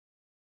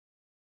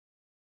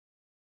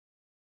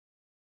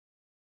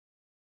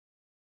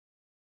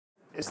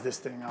Is this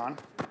thing on?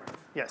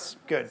 Yes,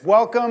 good.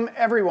 Welcome,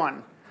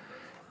 everyone.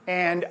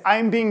 And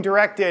I'm being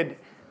directed,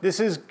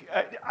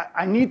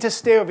 I need to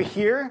stay over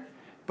here,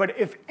 but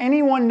if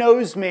anyone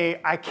knows me,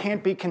 I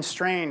can't be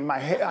constrained. My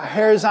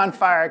hair is on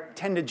fire, I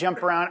tend to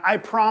jump around. I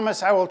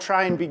promise I will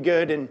try and be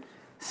good and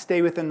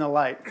stay within the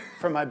light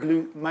for my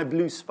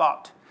blue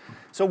spot.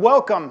 So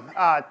welcome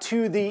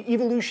to the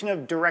evolution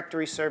of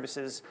directory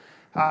services.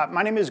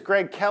 My name is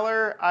Greg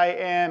Keller. I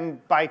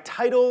am by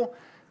title,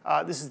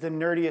 this is the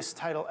nerdiest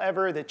title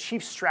ever, the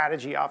Chief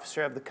Strategy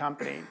Officer of the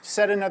company.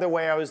 Said another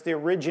way, I was the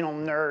original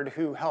nerd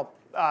who helped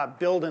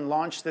build and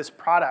launch this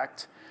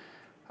product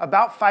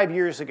about 5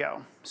 years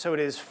ago. So it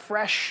is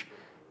fresh,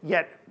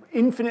 yet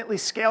infinitely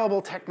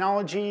scalable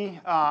technology,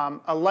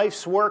 a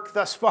life's work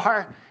thus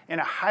far, in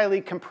a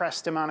highly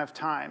compressed amount of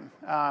time.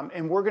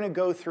 And we're going to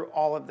go through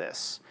all of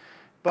this.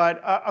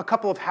 But a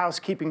couple of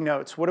housekeeping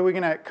notes. What are we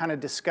going to kind of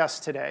discuss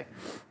today?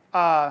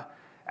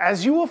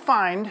 As you will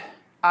find,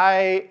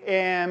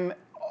 I'm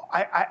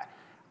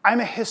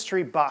a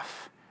history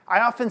buff. I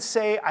often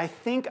say I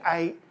think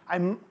I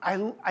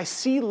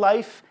see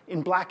life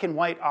in black and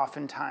white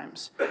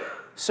oftentimes.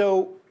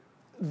 So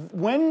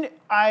when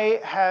I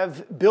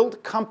have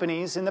built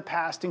companies in the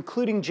past,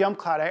 including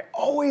JumpCloud, I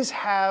always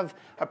have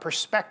a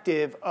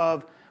perspective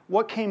of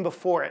what came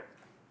before it.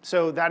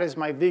 So that is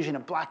my vision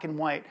of black and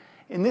white.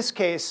 In this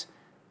case,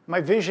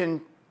 my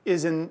vision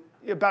is in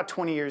about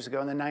 20 years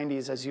ago, in the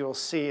 90s, as you'll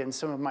see in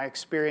some of my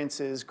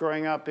experiences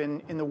growing up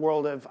in the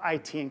world of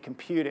IT and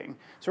computing.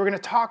 So we're going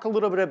to talk a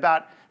little bit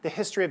about the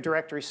history of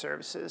directory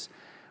services.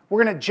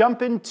 We're going to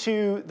jump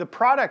into the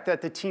product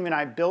that the team and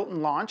I built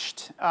and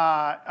launched,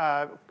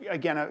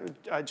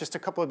 just a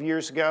couple of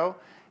years ago.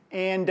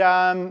 And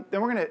then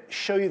we're going to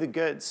show you the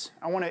goods.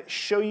 I want to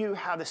show you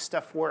how this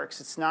stuff works.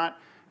 It's not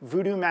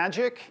voodoo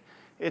magic.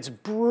 It's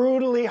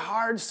brutally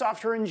hard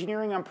software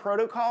engineering on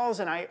protocols,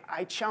 and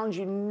I challenge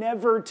you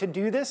never to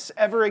do this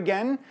ever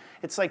again.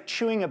 It's like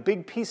chewing a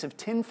big piece of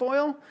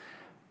tinfoil,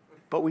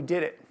 but we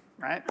did it,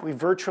 right? We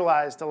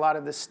virtualized a lot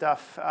of this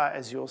stuff,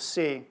 as you'll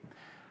see.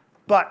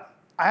 But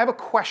I have a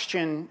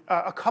question,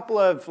 a couple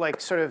of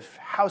sort of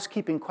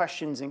housekeeping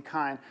questions in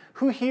kind.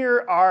 Who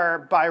here are,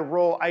 by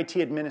role, IT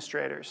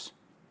administrators?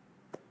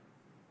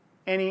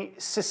 Any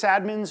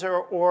sysadmins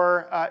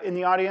or in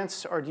the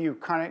audience, or do you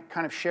kind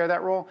of share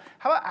that role?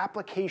 How about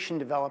application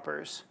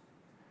developers?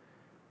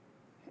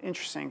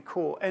 Interesting,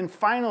 cool. And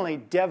finally,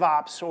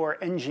 DevOps or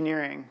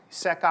engineering.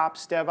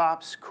 SecOps,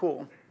 DevOps,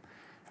 cool.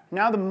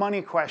 Now the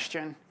money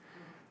question.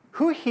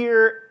 Who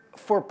here,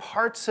 for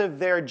parts of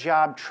their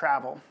job,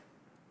 travel?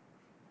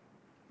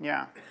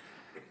 Yeah.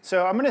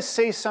 So I'm going to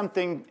say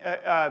something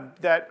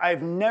that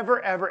I've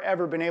never,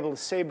 ever been able to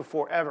say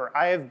before, ever.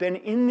 I have been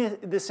in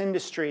this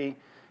industry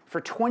for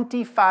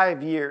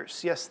 25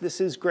 years. Yes, this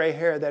is gray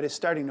hair that is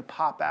starting to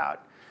pop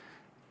out.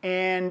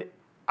 And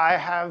I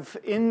have,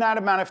 in that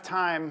amount of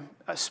time,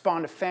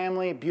 spawned a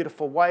family, a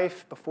beautiful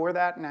wife before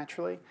that,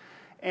 naturally.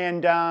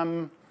 And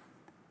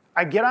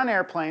I get on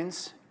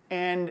airplanes,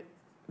 and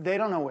they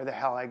don't know where the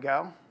hell I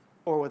go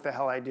or what the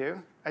hell I do.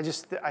 I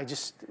just,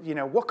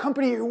 what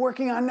company are you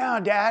working on now,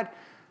 Dad?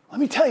 Let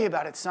me tell you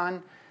about it,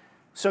 son.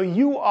 So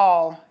you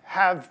all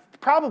have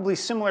probably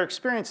similar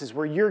experiences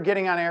where you're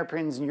getting on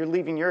airplanes and you're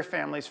leaving your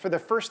families. For the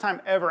first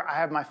time ever, I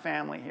have my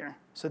family here.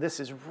 So this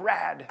is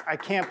rad. I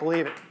can't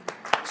believe it.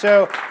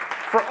 So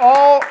for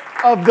all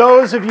of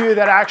those of you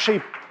that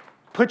actually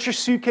put your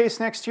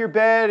suitcase next to your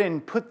bed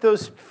and put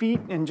those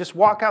feet and just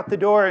walk out the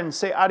door and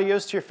say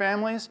adios to your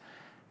families,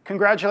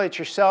 congratulate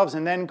yourselves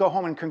and then go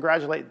home and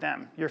congratulate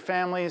them. Your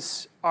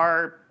families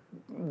are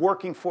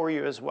working for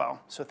you as well.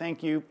 So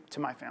thank you to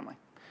my family.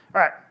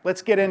 All right,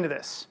 let's get into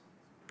this.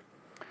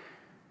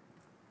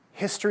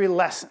 History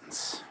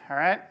lessons, all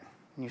right?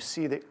 And you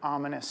see the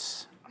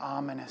ominous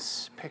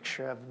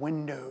picture of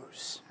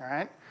Windows, all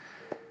right?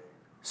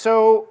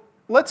 So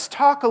let's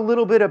talk a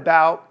little bit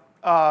about,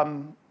 as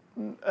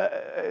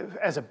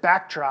a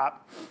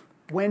backdrop,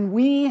 when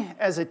we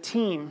as a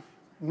team,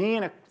 me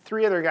and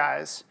three other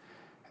guys,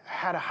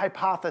 had a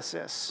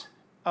hypothesis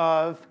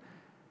of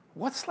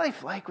what's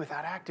life like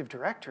without Active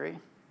Directory?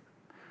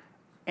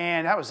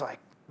 And that was like,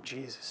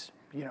 Jesus.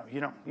 You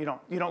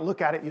don't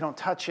look at it, you don't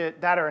touch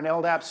it, that or an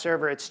LDAP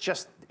server, it's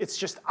just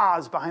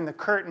Oz behind the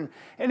curtain,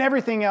 and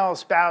everything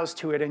else bows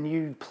to it, and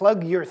you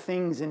plug your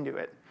things into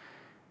it.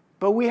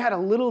 But we had a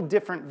little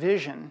different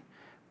vision,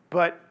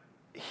 but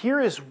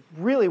here is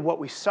really what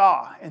we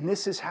saw, and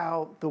this is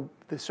how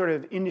the sort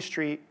of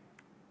industry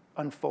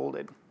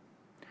unfolded.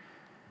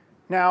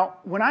 Now,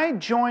 when I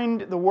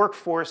joined the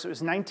workforce, it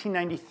was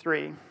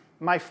 1993,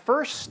 my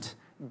first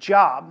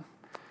job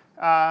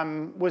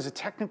was a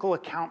technical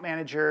account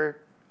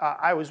manager.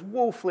 I was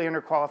woefully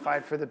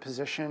underqualified for the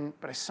position,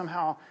 but I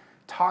somehow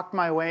talked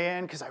my way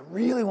in because I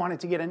really wanted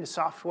to get into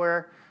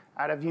software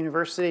out of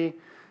university.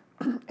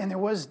 And there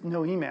was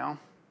no email.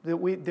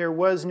 There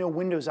was no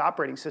Windows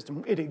operating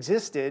system. It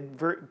existed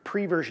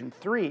pre-version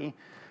 3.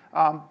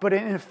 But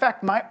in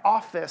effect, my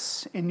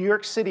office in New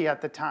York City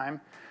at the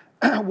time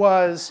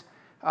was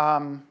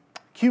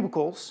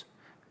cubicles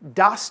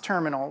DOS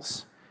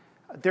terminals.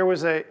 There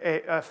was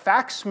a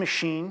fax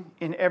machine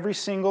in every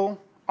single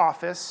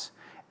office,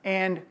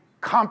 and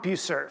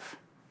CompuServe.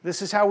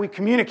 This is how we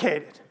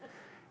communicated.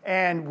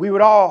 And we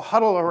would all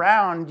huddle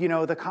around,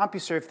 the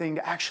CompuServe thing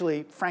to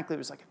actually, frankly, it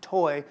was like a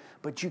toy,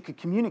 but you could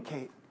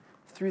communicate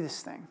through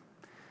this thing.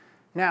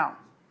 Now,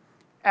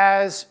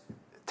 as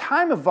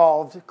time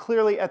evolved,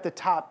 clearly at the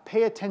top,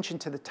 pay attention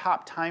to the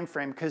top time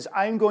frame, because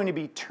I'm going to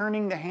be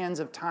turning the hands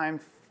of time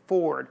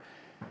forward.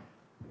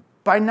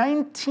 By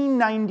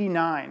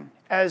 1999,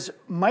 as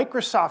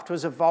Microsoft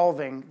was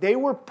evolving, they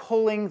were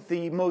pulling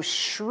the most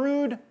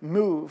shrewd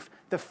move,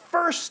 the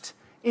first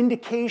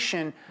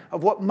indication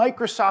of what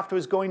Microsoft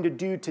was going to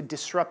do to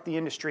disrupt the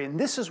industry, and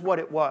this is what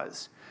it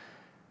was.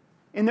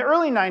 In the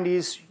early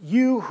 90s,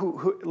 you,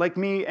 who like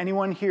me,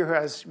 anyone here who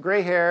has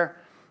gray hair,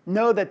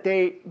 know that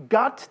they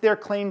got their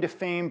claim to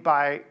fame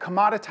by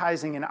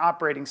commoditizing an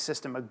operating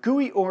system, a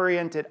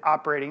GUI-oriented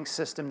operating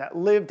system that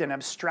lived and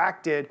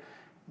abstracted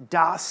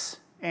DOS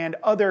and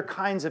other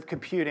kinds of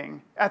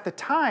computing. At the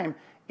time,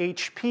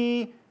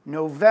 HP,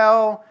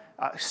 Novell,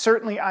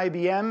 certainly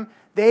IBM,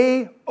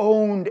 they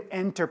owned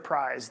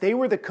enterprise. They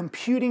were the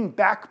computing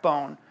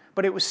backbone,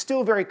 but it was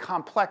still very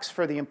complex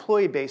for the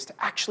employee base to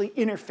actually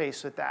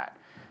interface with that.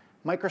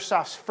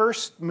 Microsoft's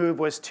first move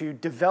was to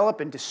develop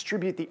and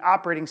distribute the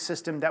operating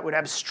system that would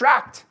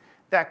abstract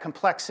that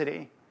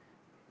complexity.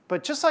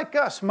 But just like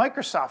us,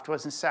 Microsoft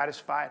wasn't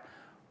satisfied.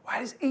 Why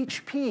does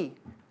HP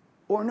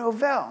or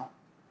Novell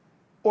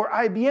or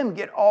IBM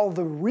get all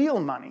the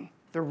real money?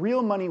 The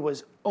real money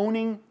was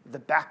owning the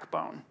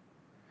backbone.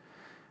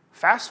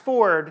 Fast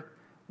forward,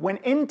 when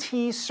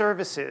NT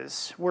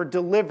services were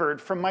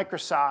delivered from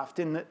Microsoft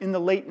in the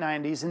late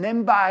 90s, and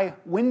then by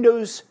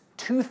Windows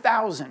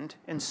 2000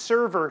 and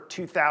Server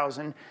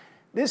 2000,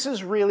 this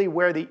is really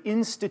where the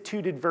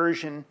instituted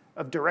version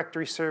of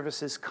directory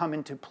services come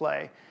into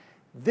play.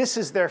 This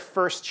is their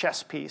first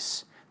chess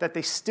piece that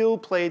they still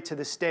play to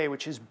this day,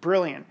 which is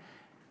brilliant.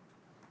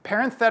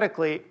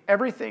 Parenthetically,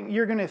 everything,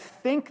 you're going to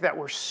think that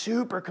we're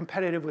super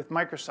competitive with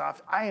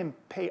Microsoft. I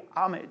pay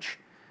homage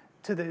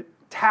to the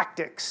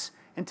tactics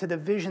and to the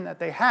vision that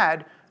they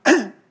had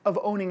of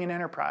owning an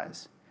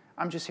enterprise.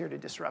 I'm just here to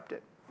disrupt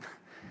it.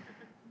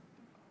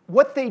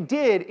 What they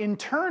did, in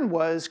turn,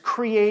 was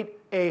create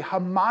a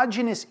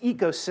homogeneous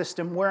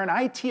ecosystem where an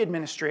IT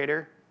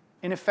administrator,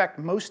 in effect,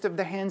 most of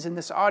the hands in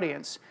this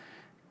audience,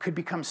 could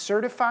become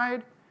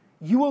certified.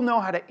 You will know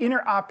how to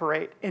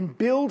interoperate and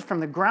build from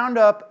the ground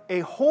up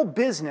a whole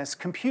business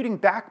computing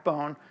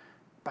backbone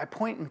by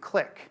point and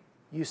click.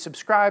 You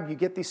subscribe, you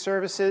get these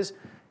services,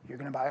 you're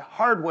going to buy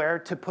hardware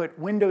to put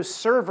Windows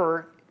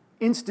Server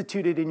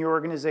instituted in your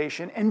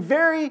organization, and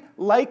very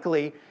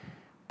likely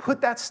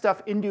put that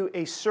stuff into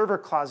a server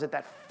closet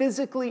that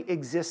physically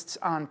exists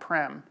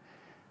on-prem.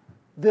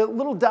 The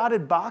little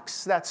dotted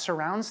box that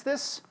surrounds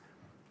this,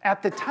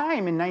 at the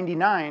time in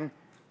 '99,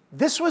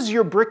 this was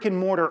your brick and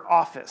mortar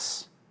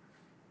office.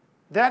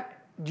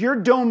 That your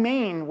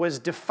domain was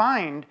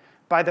defined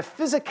by the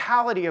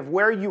physicality of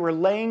where you were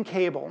laying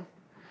cable.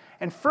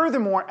 And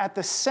furthermore, at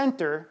the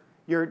center,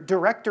 your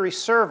directory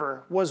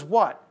server was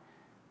what?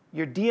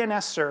 Your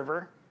DNS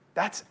server.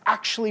 That's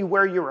actually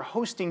where you were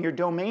hosting your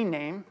domain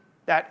name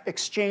that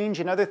Exchange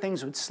and other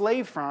things would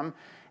slave from,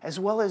 as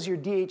well as your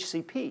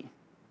DHCP,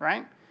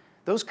 right?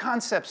 Those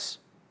concepts,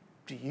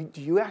 do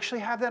you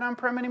actually have that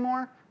on-prem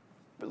anymore?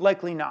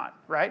 Likely not,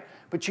 right?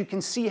 But you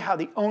can see how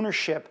the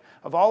ownership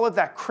of all of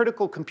that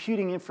critical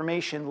computing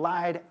information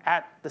lied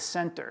at the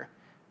center,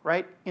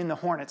 right, in the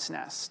hornet's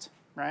nest,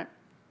 right?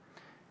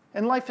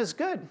 And life is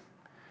good.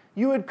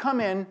 You would come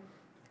in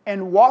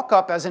and walk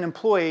up as an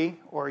employee,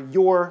 or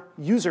your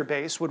user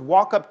base would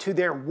walk up to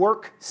their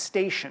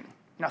workstation.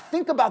 Now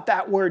think about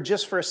that word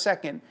just for a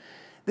second.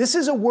 This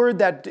is a word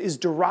that is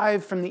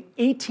derived from the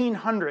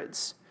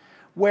 1800s,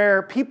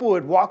 where people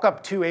would walk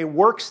up to a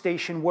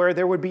workstation where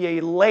there would be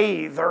a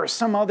lathe or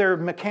some other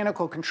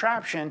mechanical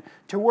contraption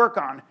to work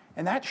on.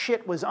 And that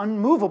shit was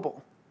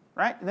unmovable,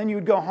 right? And then you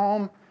would go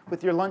home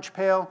with your lunch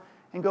pail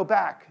and go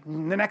back.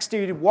 And the next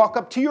day you'd walk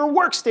up to your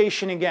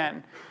workstation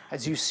again.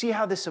 As you see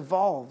how this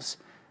evolves,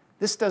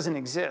 this doesn't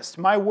exist.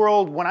 My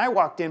world, when I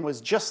walked in,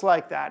 was just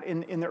like that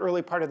in the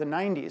early part of the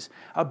 90s.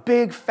 A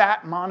big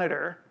fat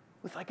monitor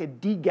with like a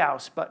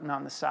degauss button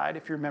on the side,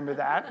 if you remember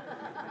that.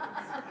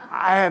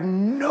 I have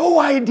no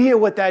idea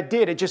what that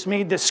did. It just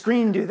made the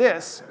screen do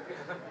this.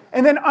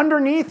 And then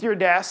underneath your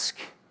desk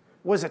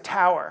was a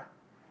tower.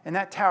 And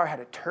that tower had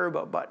a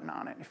turbo button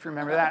on it, if you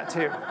remember that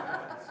too.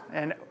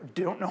 And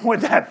don't know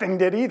what that thing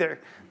did either.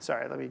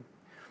 Sorry,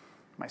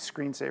 my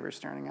screensaver's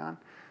turning on.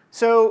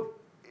 So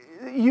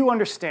you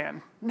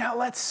understand. Now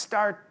let's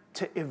start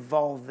to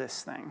evolve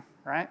this thing,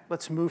 right?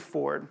 Let's move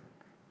forward.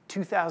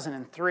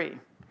 2003.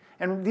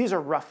 And these are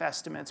rough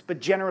estimates, but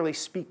generally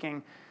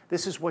speaking,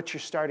 this is what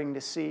you're starting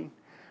to see.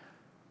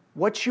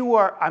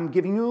 I'm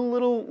giving you a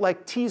little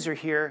like teaser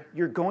here.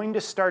 You're going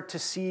to start to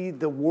see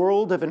the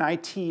world of an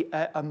IT,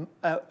 a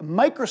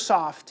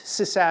Microsoft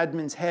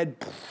sysadmin's head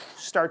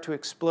start to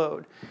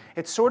explode.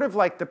 It's sort of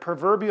like the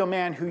proverbial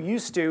man who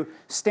used to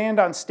stand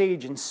on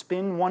stage and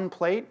spin one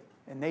plate,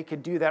 and they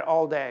could do that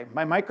all day.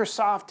 My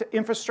Microsoft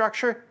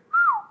infrastructure,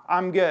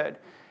 I'm good.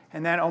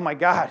 And then, oh my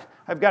God,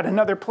 I've got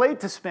another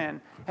plate to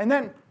spin. And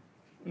then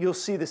you'll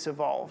see this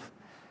evolve.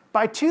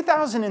 By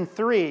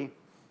 2003,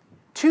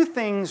 two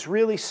things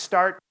really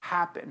start to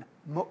happen,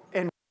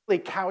 and really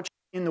couched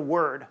in the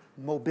word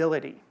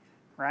mobility,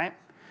 right?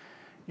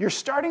 You're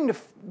starting to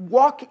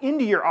walk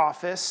into your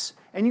office,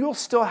 and you'll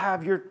still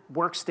have your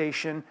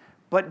workstation,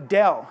 but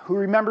Dell, who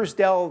remembers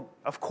Dell,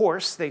 of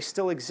course, they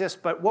still exist,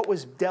 but what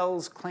was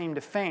Dell's claim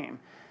to fame?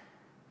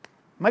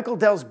 Michael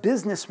Dell's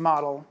business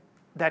model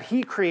that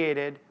he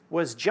created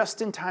was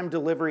just-in-time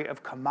delivery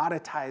of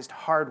commoditized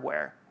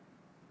hardware.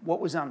 What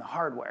was on the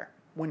hardware?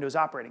 Windows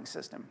operating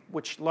system,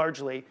 which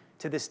largely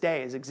to this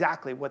day is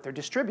exactly what they're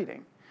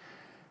distributing.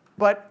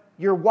 But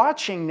you're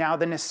watching now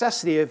the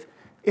necessity of,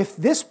 if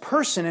this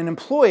person, an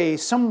employee,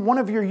 one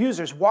of your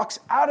users walks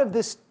out of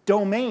this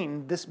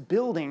domain, this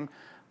building,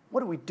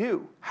 what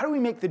do? How do we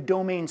make the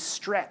domain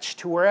stretch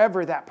to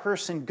wherever that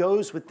person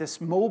goes with this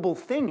mobile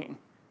thingy,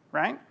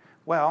 right?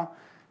 Well,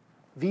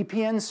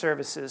 VPN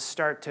services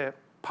start to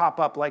pop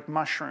up like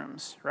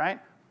mushrooms,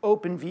 right?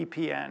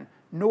 OpenVPN,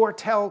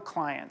 Nortel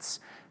clients,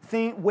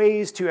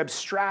 ways to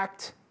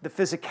abstract the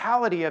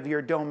physicality of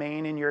your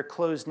domain in your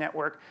closed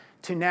network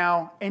to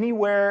now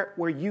anywhere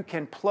where you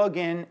can plug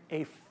in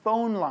a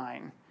phone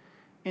line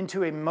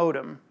into a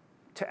modem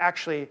to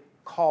actually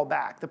call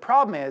back. The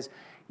problem is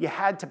you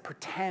had to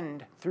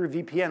pretend through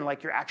VPN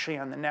like you're actually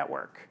on the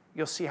network.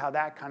 You'll see how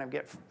that kind of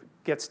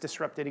gets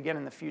disrupted again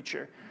in the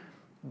future.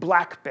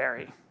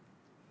 BlackBerry.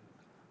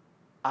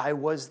 I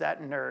was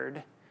that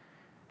nerd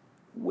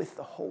with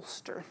the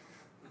holster.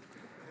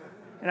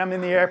 And I'm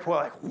in the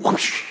airport like,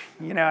 whoosh,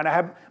 and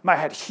I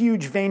had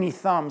huge veiny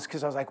thumbs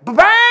because I was like,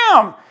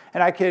 bam!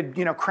 And I could,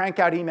 crank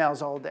out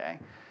emails all day.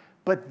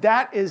 But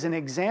that is an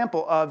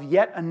example of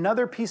yet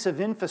another piece of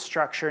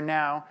infrastructure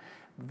now,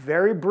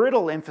 very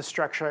brittle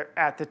infrastructure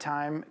at the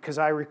time, because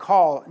I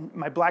recall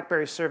my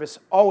BlackBerry service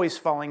always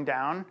falling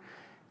down.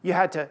 You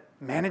had to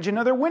manage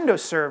another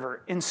Windows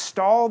server,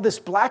 install this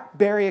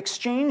BlackBerry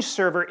Exchange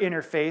server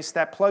interface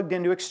that plugged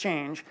into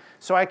Exchange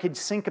so I could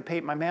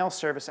syncopate my mail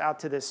service out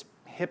to this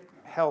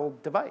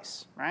hip-held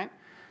device, right?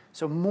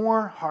 So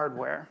more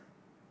hardware.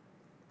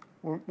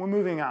 We're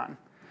moving on.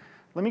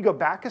 Let me go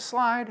back a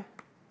slide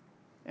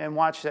and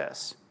watch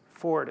this.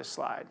 Forward a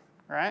slide,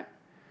 right?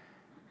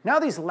 Now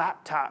these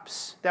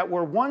laptops that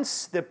were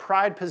once the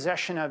pride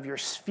possession of your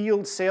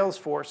field sales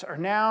force are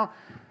now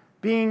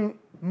being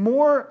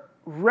more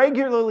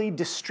regularly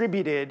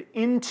distributed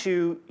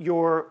into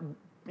your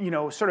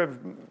sort of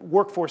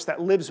workforce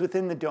that lives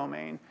within the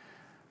domain.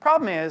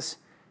 Problem is,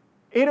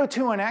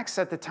 802.1x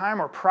at the time,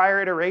 or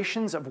prior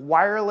iterations of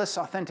wireless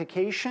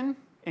authentication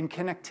and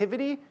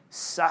connectivity,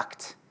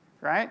 sucked,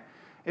 right?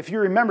 If you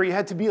remember, you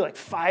had to be like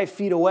 5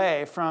 feet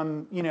away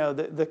from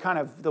the kind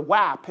of the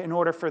WAP in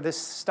order for this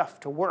stuff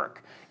to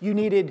work. You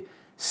needed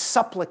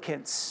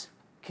supplicants.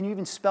 Can you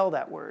even spell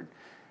that word?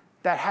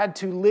 That had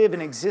to live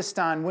and exist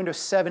on Windows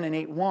 7 and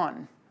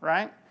 8.1,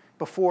 right?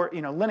 Before,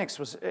 Linux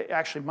was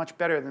actually much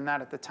better than that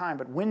at the time,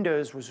 but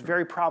Windows was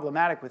very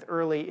problematic with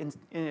early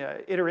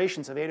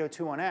iterations of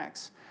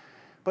 802.1x.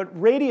 But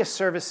radius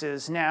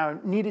services now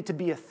needed to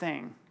be a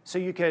thing. So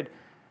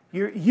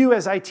you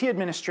as IT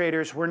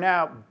administrators were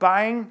now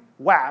buying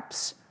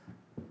WAPs,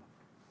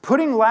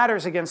 putting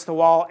ladders against the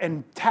wall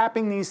and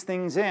tapping these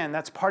things in.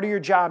 That's part of your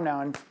job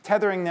now, and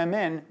tethering them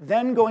in,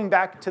 then going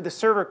back to the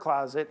server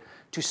closet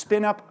to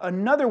spin up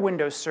another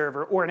Windows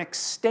server or an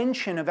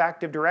extension of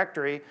Active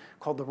Directory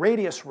called the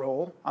radius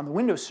role on the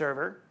Windows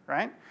server,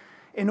 right?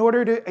 In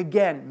order to,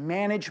 again,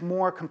 manage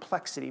more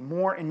complexity,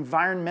 more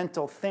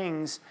environmental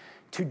things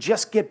to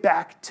just get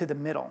back to the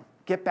middle,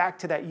 get back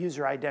to that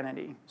user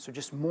identity. So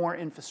just more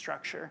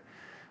infrastructure.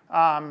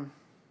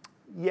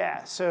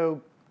 Yeah,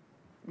 so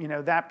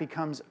that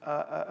becomes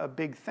a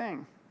big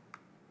thing.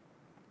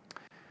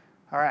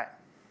 All right.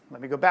 Let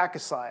me go back a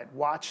slide.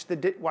 Watch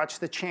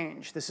the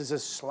change. This is a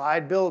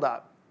slide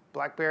build-up.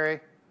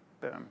 BlackBerry,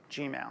 boom,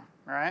 Gmail,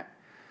 all right?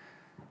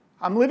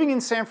 I'm living in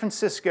San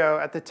Francisco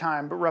at the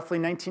time, but roughly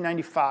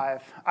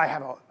 1995. I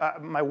have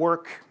my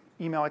work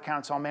email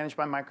accounts all managed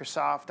by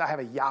Microsoft. I have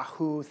a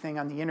Yahoo thing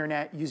on the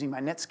internet using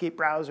my Netscape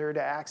browser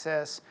to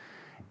access.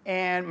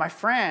 And my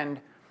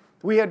friend,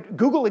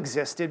 Google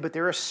existed, but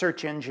they're a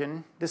search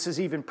engine. This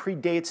even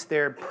predates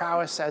their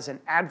prowess as an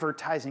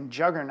advertising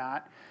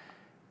juggernaut.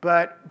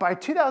 But by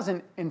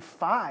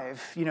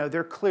 2005,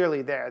 they're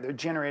clearly there. They're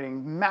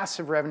generating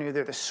massive revenue.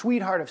 They're the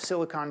sweetheart of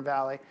Silicon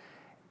Valley.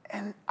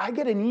 And I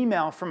get an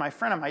email from my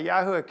friend on my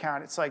Yahoo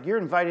account. It's like, you're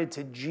invited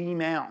to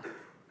Gmail.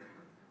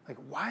 Like,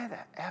 why the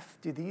F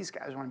do these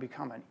guys want to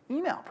become an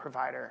email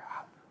provider?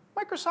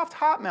 Microsoft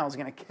Hotmail is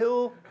going to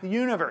kill the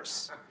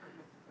universe.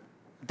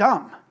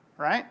 Dumb,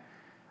 right?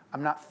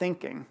 I'm not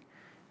thinking.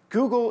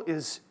 Google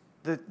is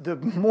the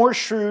more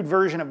shrewd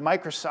version of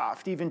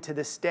Microsoft, even to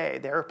this day,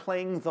 they're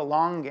playing the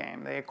long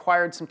game. They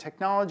acquired some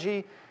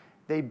technology.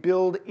 They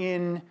build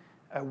in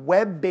a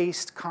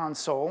web-based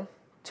console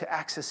to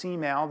access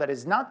email that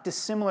is not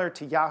dissimilar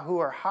to Yahoo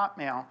or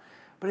Hotmail,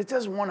 but it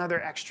does one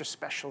other extra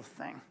special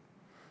thing.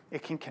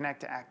 It can connect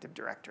to Active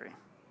Directory.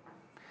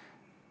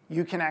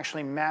 You can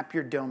actually map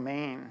your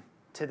domain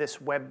to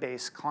this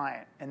web-based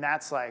client, and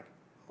that's like,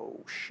 oh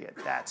shit,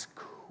 that's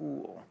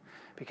cool.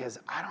 Because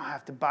I don't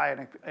have to buy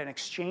an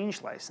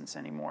Exchange license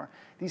anymore.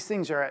 These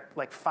things are at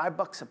like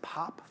 $5 a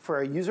pop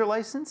for a user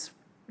license.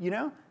 You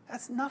know,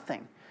 that's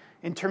nothing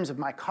in terms of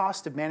my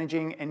cost of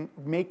managing and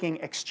making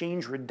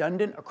Exchange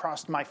redundant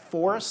across my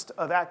forest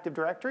of Active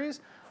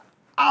Directories.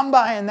 I'm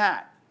buying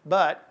that.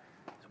 But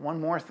there's one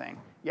more thing.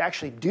 You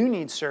actually do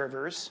need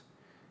servers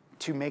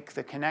to make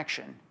the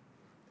connection.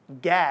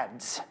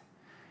 GADs.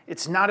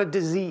 It's not a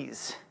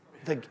disease.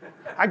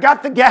 I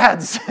got the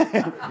GADs.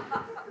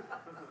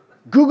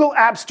 Google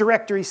Apps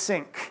Directory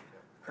Sync,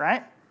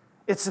 right?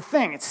 It's a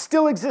thing. It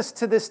still exists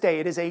to this day.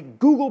 It is a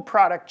Google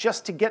product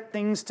just to get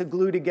things to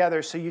glue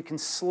together so you can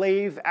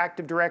slave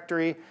Active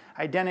Directory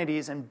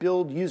identities and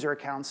build user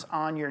accounts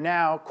on your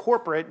now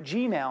corporate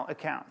Gmail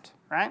account,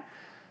 right?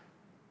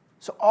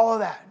 So all of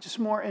that, just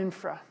more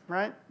infra,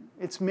 right?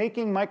 It's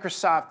making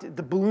Microsoft,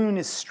 the balloon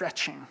is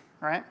stretching,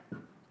 right?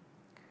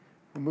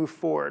 We move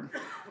forward.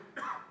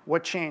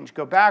 What changed?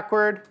 Go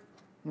backward.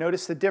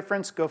 Notice the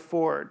difference. Go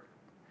forward.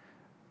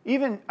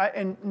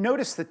 And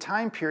notice the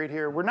time period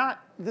here.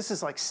 This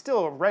is like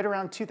still right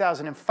around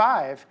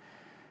 2005.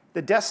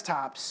 The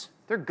desktops,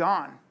 they're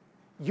gone.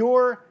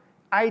 Your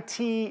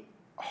IT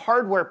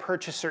hardware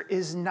purchaser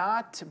is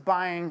not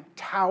buying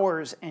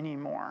towers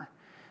anymore.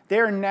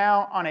 They're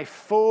now on a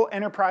full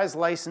enterprise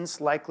license,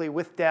 likely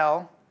with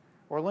Dell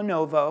or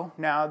Lenovo,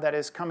 now that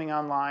is coming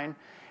online.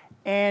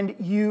 And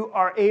you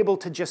are able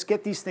to just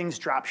get these things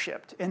drop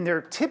shipped. And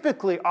they're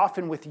typically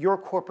often with your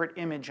corporate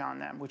image on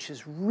them, which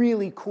is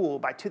really cool.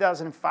 By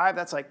 2005,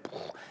 that's like,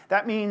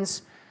 that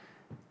means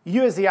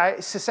you as the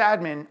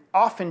sysadmin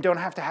often don't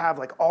have to have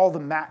like all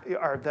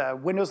the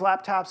Windows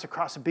laptops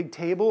across a big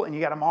table and you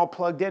got them all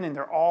plugged in and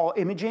they're all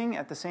imaging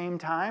at the same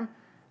time.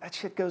 That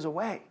shit goes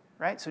away,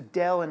 right? So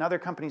Dell and other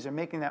companies are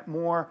making that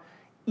more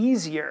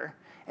easier.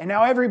 And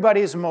now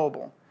everybody is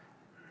mobile.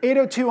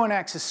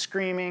 802.1x is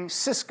screaming.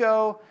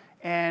 Cisco,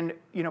 and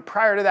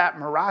prior to that,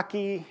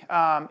 Meraki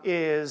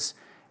is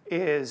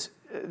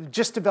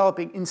just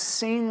developing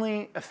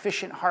insanely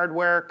efficient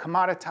hardware,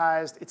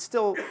 commoditized. It's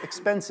still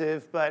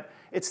expensive, but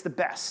it's the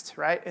best,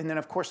 right? And then,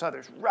 of course,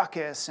 others,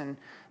 Ruckus, and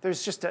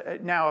there's just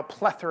now a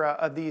plethora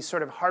of these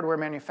sort of hardware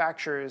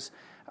manufacturers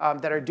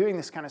that are doing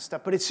this kind of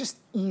stuff. But it's just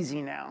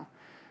easy now.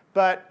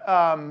 But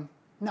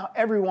now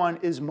everyone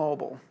is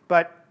mobile.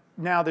 But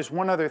now there's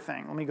one other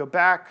thing. Let me go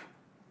back.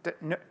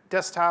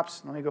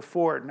 Desktops, let me go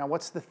forward. Now,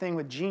 what's the thing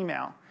with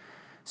Gmail?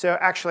 So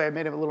actually, I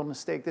made a little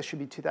mistake. This should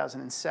be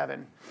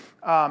 2007.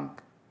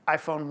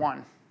 iPhone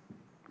 1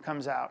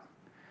 comes out.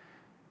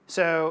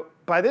 So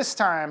by this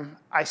time,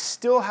 I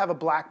still have a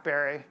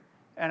BlackBerry,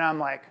 and I'm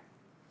like,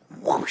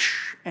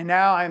 whoosh. And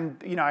now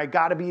I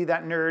got to be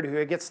that nerd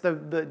who gets the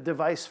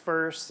device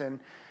first, and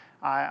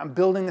I'm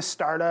building the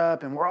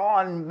startup, and we're all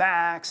on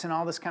Macs and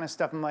all this kind of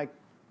stuff. I'm like,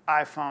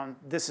 iPhone,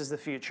 this is the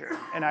future.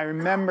 And I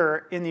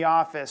remember in the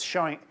office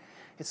showing,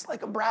 it's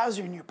like a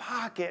browser in your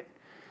pocket,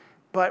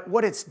 but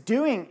what it's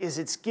doing is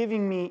it's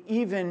giving me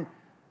even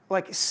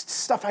like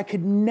stuff I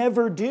could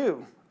never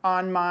do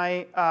on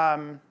my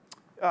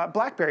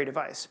BlackBerry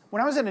device.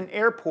 When I was at an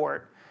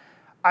airport,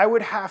 I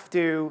would have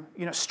to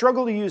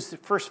struggle to use,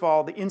 first of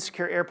all, the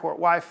insecure airport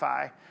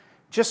Wi-Fi,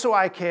 just so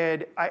I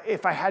could,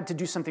 if I had to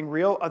do something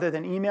real other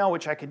than email,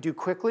 which I could do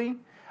quickly,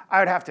 I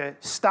would have to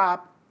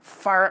stop,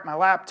 fire up my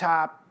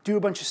laptop, do a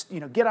bunch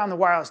of, get on the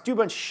wireless, do a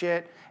bunch of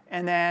shit,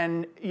 and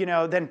then,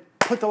 then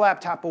put the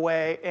laptop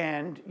away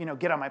and,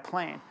 get on my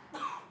plane.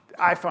 The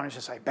iPhone is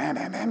just like bam,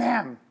 bam, bam,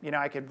 bam.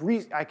 I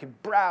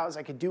could browse,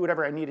 I could do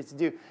whatever I needed to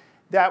do.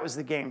 That was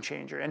the game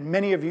changer. And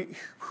many of you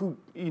who,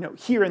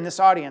 here in this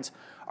audience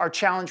are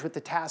challenged with the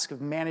task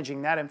of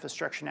managing that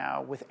infrastructure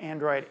now with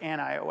Android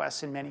and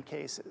iOS in many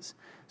cases.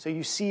 So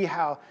you see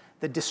how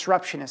the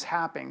disruption is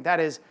happening. That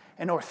is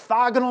an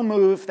orthogonal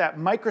move that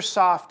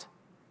Microsoft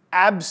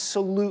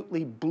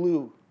absolutely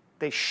blew.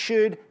 They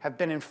should have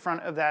been in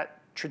front of that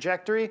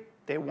trajectory.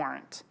 They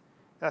weren't.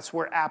 That's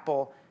where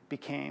Apple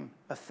became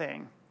a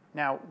thing.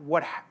 Now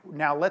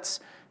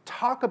let's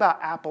talk about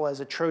Apple as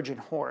a Trojan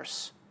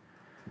horse.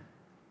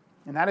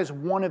 And that is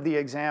one of the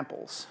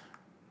examples.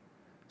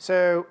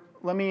 So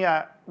let me,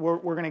 we're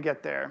going to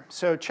get there.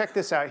 So check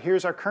this out.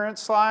 Here's our current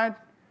slide,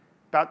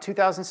 about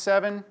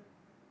 2007.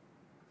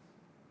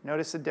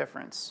 Notice the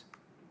difference,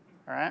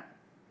 all right?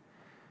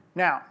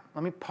 Now,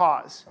 let me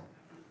pause.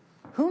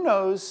 Who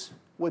knows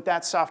what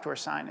that software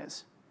sign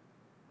is?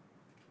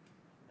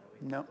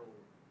 No?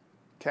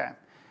 Okay.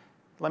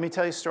 Let me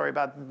tell you a story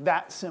about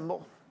that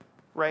symbol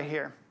right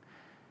here.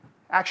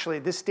 Actually,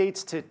 this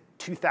dates to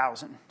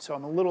 2000. So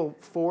I'm a little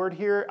forward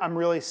here. I'm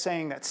really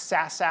saying that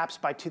SaaS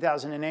apps by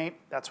 2008,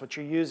 that's what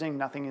you're using.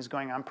 Nothing is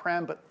going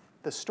on-prem. But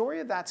the story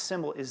of that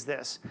symbol is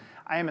this.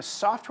 I am a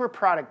software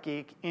product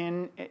geek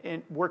in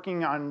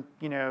working on,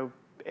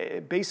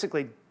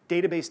 basically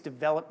database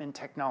development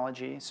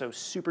technology. So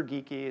super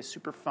geeky,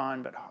 super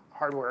fun, but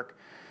hard work.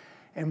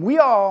 And we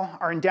all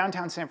are in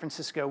downtown San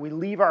Francisco. We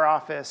leave our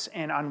office,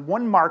 and on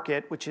one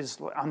market, which is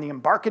on the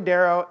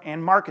Embarcadero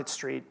and Market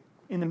Street,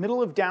 in the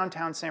middle of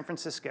downtown San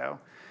Francisco,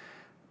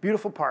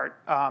 beautiful part,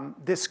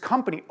 this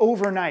company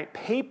overnight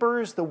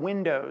papers the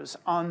windows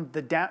on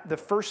the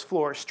first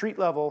floor, street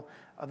level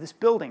of this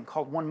building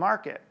called One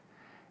Market.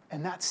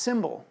 And that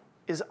symbol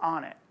is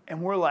on it.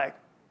 And we're like,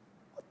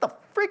 what the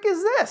frick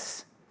is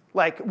this?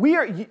 Like,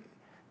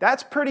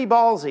 that's pretty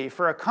ballsy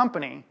for a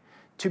company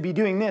to be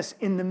doing this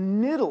in the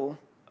middle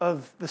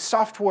of the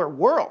software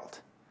world.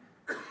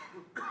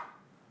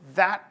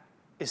 That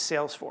is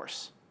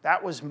Salesforce.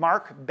 That was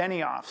Mark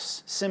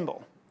Benioff's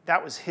symbol.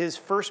 That was his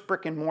first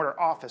brick and mortar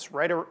office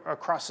right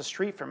across the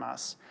street from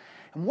us.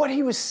 And what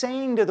he was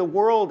saying to the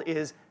world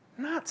is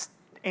not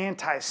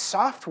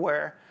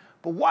anti-software,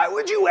 but why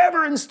would you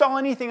ever install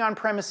anything on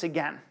premise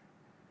again,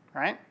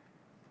 right?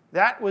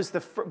 That was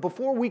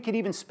before we could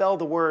even spell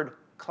the word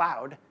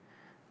cloud,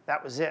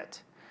 that was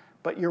it.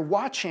 But you're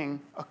watching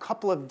a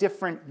couple of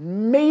different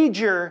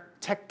major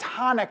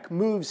tectonic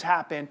moves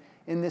happen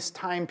in this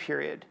time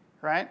period,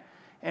 right?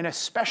 And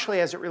especially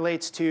as it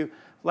relates to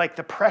like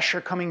the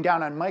pressure coming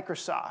down on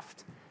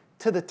Microsoft.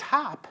 To the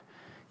top,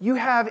 you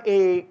have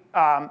a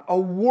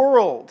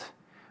world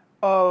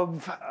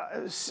of,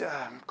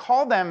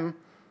 call them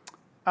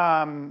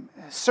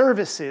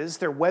services.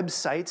 They're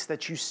websites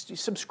that you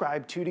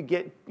subscribe to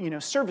get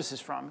services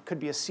from. It could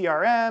be a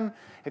CRM.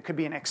 It could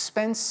be an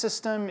expense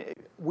system.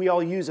 We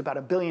all use about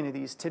 1 billion of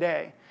these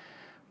today.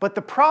 But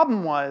the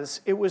problem was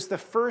it was the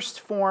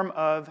first form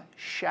of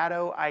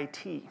shadow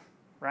IT.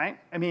 Right?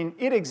 I mean,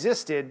 it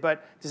existed,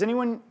 but does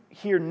anyone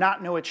here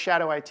not know what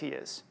shadow IT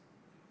is?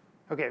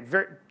 Okay,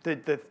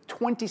 the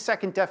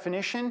 20-second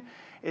definition,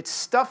 it's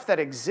stuff that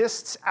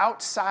exists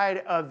outside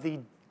of the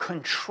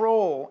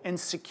control and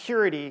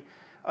security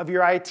of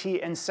your IT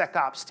and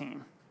SecOps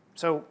team.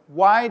 So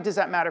why does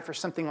that matter for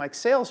something like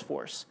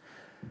Salesforce?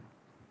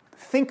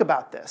 Think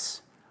about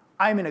this.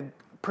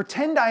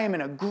 Pretend I am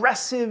an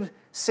aggressive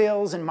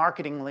sales and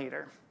marketing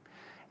leader.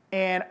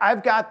 And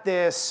I've got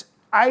this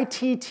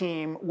IT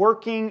team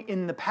working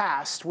in the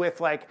past with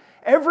like,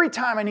 every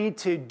time I need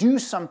to do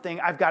something,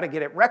 I've got to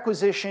get it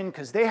requisitioned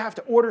because they have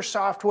to order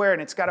software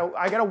and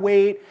I got to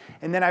wait,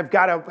 and then I've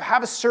got to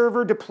have a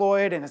server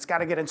deployed and it's got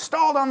to get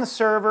installed on the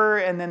server,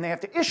 and then they have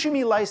to issue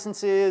me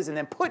licenses and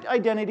then put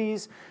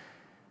identities.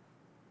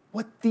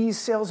 What these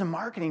sales and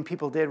marketing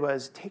people did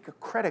was take a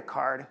credit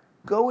card,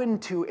 go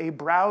into a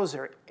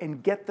browser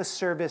and get the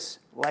service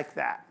like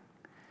that,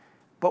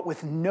 but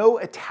with no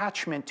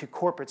attachment to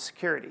corporate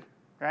security.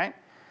 Right?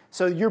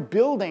 So you're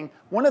building,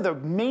 one of the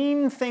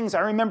main things I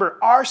remember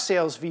our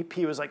sales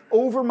VP was like,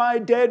 over my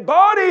dead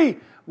body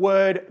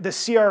would the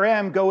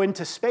CRM go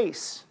into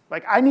space.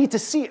 Like, I need to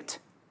see it.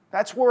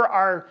 That's where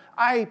our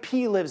IP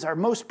lives, our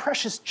most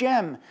precious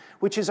gem,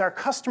 which is our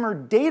customer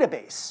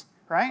database,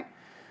 right?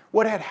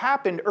 What had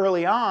happened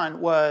early on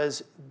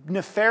was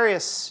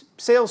nefarious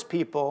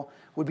salespeople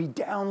would be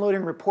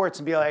downloading reports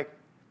and be like,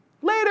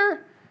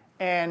 later,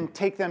 and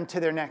take them to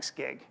their next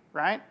gig,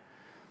 right?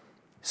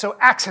 So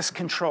access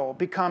control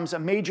becomes a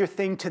major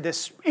thing to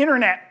this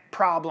internet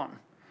problem.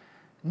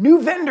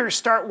 New vendors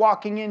start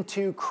walking in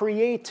to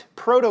create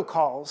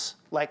protocols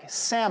like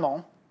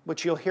SAML,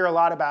 which you'll hear a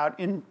lot about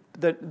in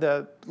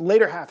the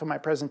later half of my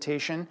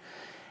presentation.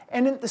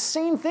 And the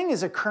same thing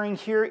is occurring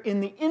here in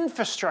the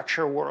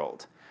infrastructure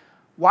world.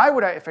 Why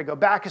would if I go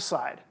back a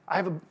slide, I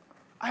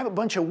have a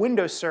bunch of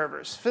Windows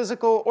servers,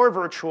 physical or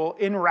virtual,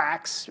 in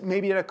racks,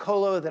 maybe at a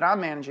colo that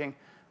I'm managing.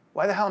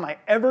 Why the hell am I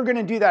ever going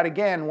to do that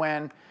again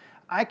when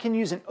I can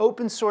use an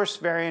open source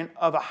variant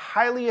of a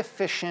highly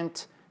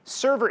efficient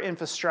server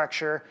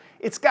infrastructure?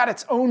 It's got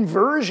its own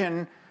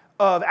version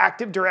of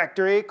Active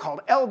Directory called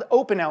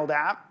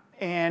OpenLDAP,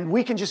 and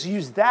we can just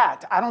use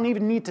that. I don't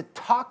even need to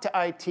talk to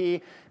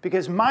IT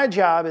because my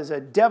job as a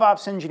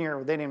DevOps engineer,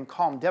 they didn't even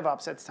call them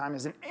DevOps at the time,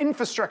 as an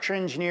infrastructure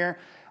engineer,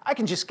 I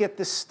can just get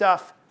this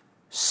stuff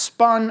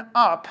spun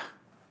up,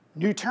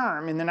 new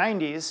term in the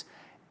 90s,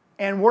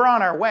 and we're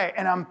on our way.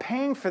 And I'm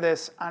paying for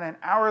this on an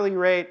hourly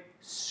rate,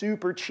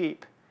 super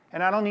cheap.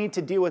 And I don't need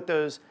to deal with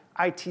those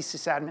IT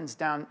sysadmins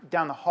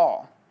down the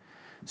hall.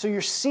 So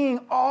you're seeing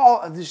all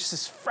of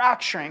this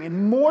fracturing,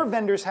 and more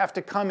vendors have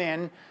to come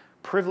in,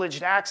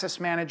 privileged access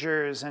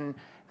managers and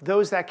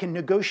those that can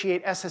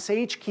negotiate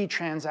SSH key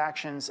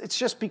transactions. It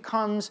just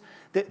becomes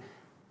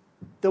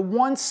the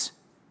once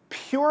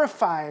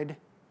purified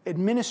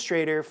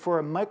administrator for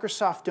a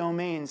Microsoft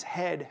domain's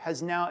head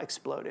has now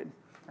exploded,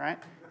 right?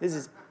 This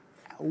is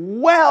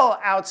well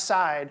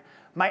outside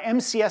my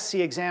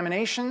MCSC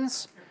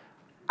examinations.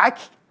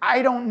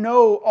 I don't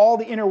know all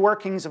the inner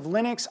workings of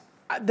Linux.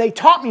 They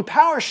taught me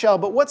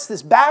PowerShell, but what's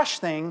this bash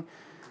thing?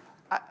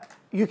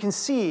 you can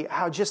see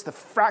how just the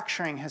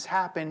fracturing has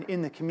happened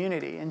in the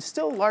community and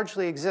still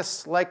largely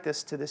exists like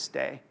this to this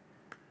day.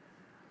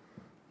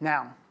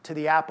 Now, to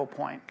the Apple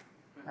point,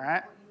 all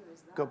right?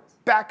 Go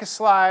back a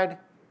slide,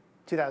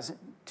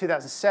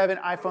 2007,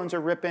 iPhones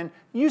are ripping.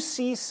 You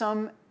see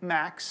some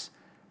Macs.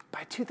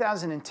 By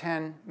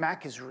 2010,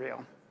 Mac is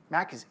real.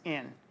 Mac is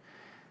in.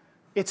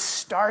 It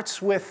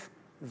starts with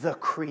the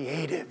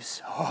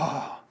creatives,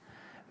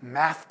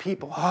 math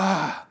people,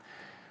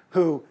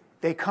 who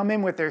they come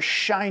in with their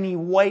shiny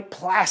white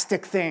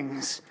plastic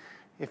things.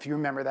 If you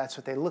remember, that's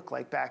what they looked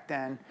like back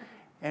then.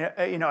 And,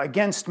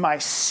 against my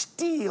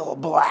steel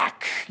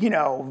black,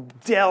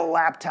 Dell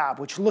laptop,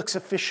 which looks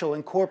official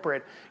and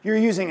corporate, you're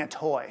using a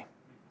toy,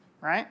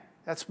 right?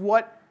 That's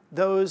what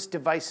those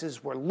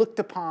devices were looked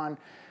upon.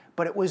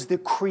 But it was the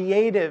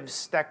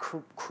creatives that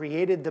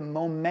created the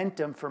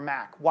momentum for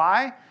Mac.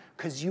 Why?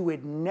 Because you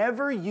would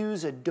never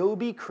use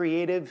Adobe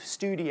Creative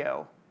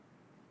Studio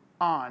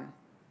on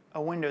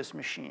a Windows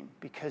machine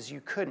because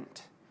you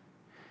couldn't.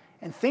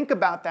 And think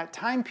about that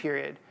time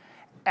period.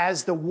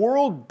 As the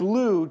world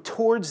blew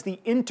towards the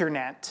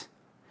internet,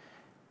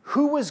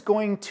 who was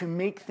going to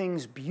make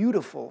things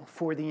beautiful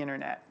for the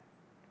internet?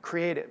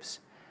 Creatives.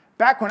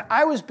 Back when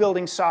I was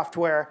building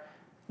software,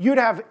 you'd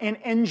have an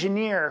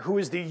engineer who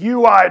was the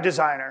UI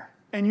designer.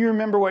 And you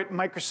remember what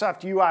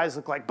Microsoft UIs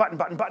look like. Button,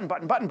 button, button,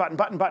 button, button, button,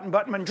 button, button,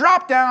 button, and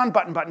drop down,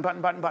 button, button,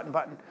 button, button, button,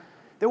 button.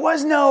 There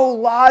was no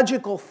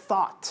logical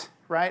thought,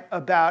 right,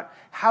 about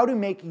how to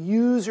make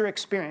user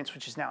experience,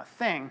 which is now a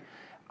thing,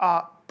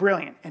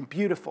 brilliant and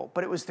beautiful.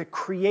 But it was the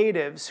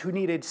creatives who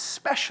needed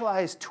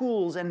specialized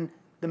tools and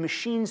the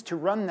machines to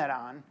run that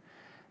on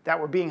that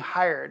were being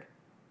hired.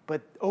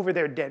 But over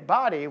their dead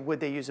body, would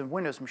they use a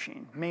Windows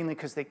machine? Mainly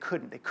because they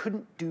couldn't. They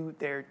couldn't do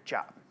their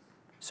job.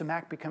 So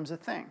Mac becomes a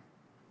thing.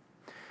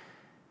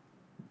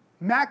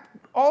 Mac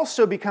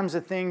also becomes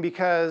a thing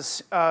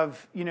because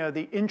of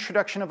the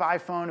introduction of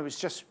iPhone. It was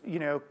just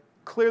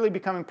clearly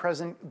becoming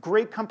present.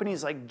 Great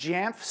companies like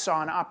Jamf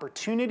saw an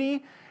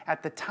opportunity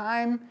at the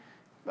time.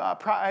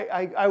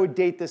 I would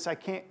date this.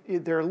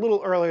 They're a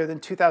little earlier than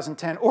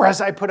 2010, or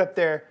as I put up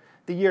there,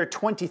 the year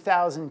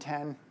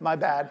 2010. My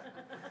bad.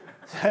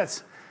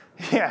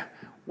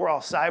 We're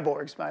all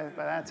cyborgs by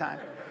that time.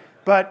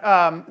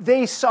 But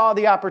they saw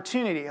the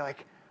opportunity,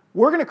 like,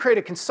 we're going to create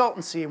a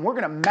consultancy, and we're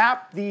going to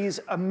map these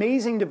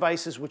amazing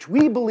devices, which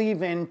we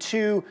believe in,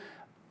 to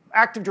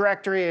Active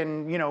Directory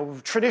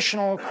and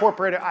traditional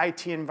corporate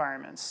IT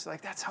environments.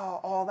 Like, that's how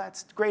all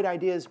that's great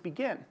ideas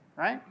begin,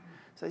 right?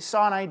 So they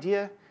saw an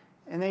idea,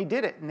 and they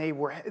did it, and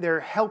they're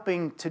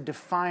helping to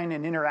define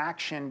an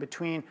interaction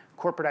between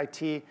corporate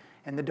IT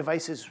and the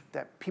devices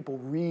that people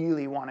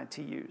really wanted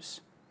to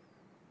use.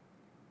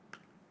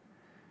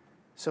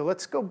 So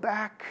let's go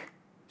back,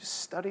 just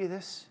study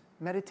this,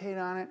 meditate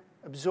on it,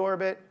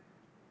 absorb it,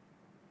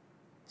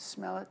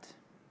 smell it.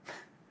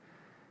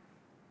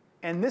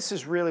 And this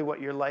is really what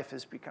your life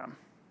has become,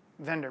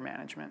 vendor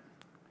management.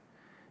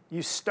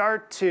 You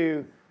start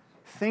to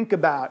think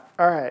about,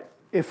 all right,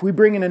 if we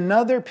bring in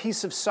another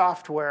piece of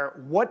software,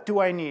 what do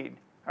I need?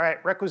 All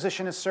right,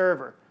 requisition a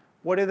server.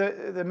 What are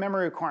the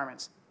memory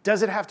requirements?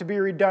 Does it have to be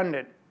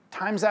redundant?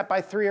 Times that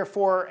by 3 or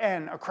 4 or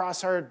n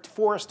across our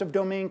forest of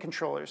domain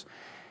controllers.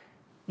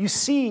 You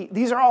see,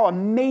 these are all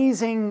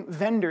amazing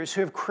vendors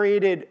who have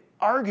created,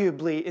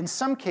 arguably, in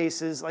some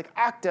cases, like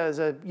Okta is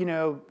a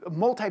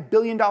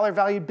multi-billion-dollar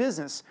valued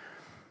business.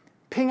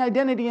 Ping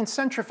Identity and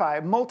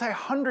Centrify,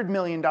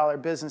 multi-hundred-million-dollar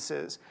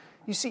businesses.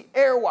 You see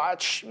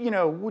AirWatch,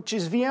 which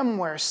is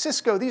VMware,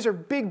 Cisco. These are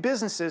big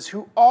businesses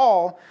who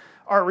all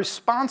are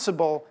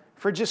responsible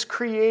for just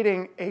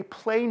creating a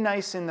play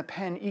nice in the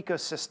pen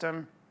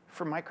ecosystem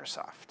for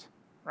Microsoft,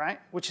 right?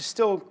 Which is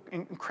still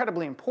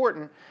incredibly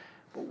important.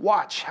 But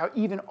watch how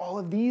even all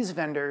of these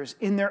vendors,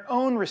 in their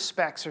own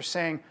respects, are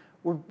saying,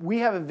 we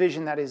have a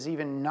vision that is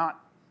even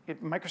not,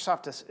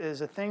 Microsoft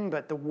is a thing,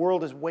 but the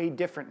world is way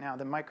different now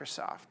than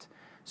Microsoft.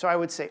 So I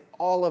would say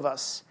all of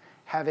us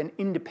have an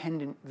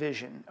independent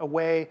vision, a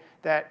way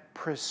that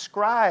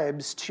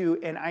prescribes to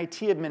an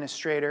IT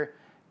administrator,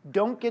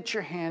 don't get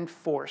your hand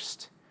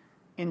forced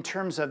in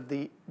terms of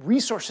the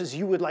resources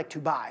you would like to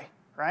buy,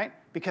 right?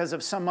 Because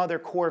of some other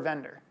core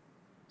vendor.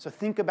 So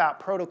think about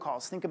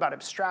protocols, think about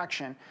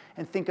abstraction,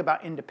 and think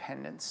about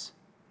independence.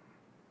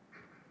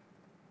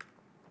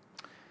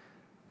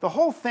 The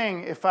whole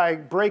thing, if I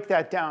break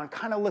that down,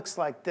 kind of looks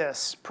like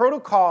this.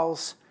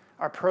 Protocols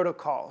are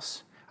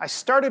protocols. I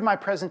started my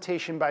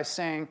presentation by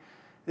saying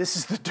this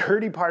is the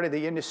dirty part of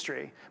the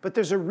industry, but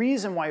there's a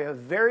reason why a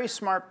very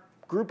smart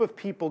group of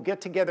people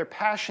get together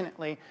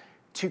passionately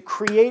to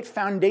create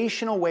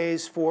foundational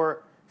ways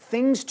for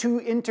things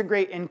to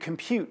integrate and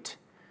compute.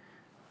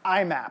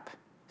 IMAP,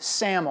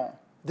 SAML,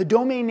 the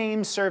domain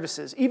name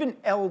services, even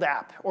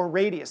LDAP or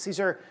Radius. These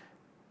are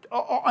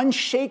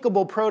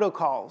unshakable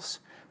protocols.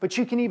 But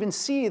you can even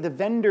see the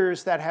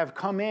vendors that have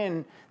come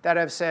in that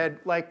have said,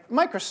 like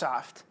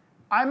Microsoft,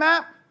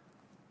 IMAP,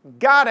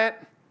 got it.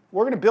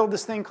 We're going to build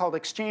this thing called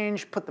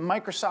Exchange, put the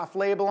Microsoft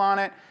label on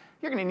it.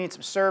 You're going to need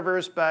some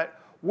servers,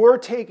 but we're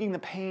taking the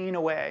pain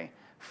away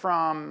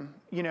from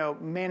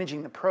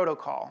managing the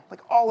protocol.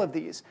 Like all of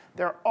these.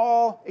 They're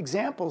all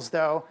examples,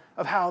 though,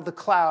 of how the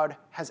cloud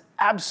has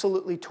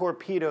absolutely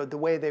torpedoed the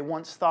way they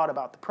once thought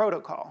about the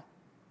protocol.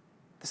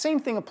 The same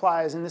thing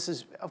applies, and this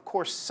is, of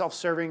course,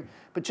 self-serving,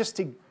 but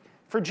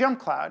for Jump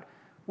Cloud,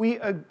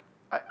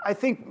 I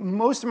think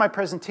most of my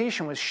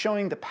presentation was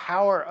showing the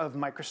power of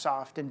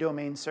Microsoft and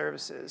domain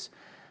services.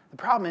 The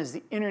problem is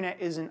the internet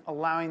isn't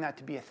allowing that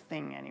to be a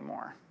thing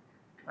anymore,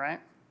 right?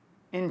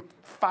 In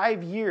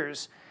 5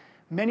 years,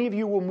 many of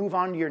you will move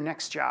on to your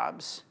next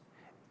jobs,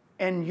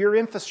 and your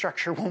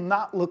infrastructure will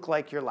not look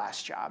like your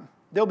last job.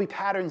 There'll be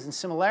patterns and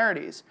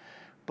similarities,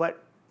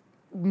 but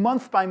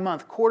month by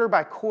month, quarter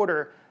by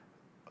quarter,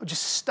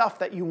 just stuff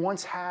that you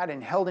once had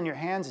and held in your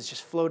hands is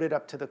just floated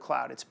up to the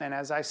cloud. It's been,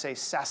 as I say,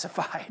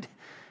 SaaSified.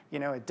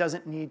 It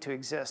doesn't need to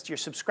exist. You're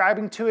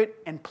subscribing to it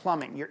and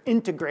plumbing. You're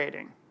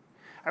integrating.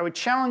 I would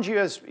challenge you,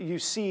 as you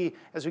see,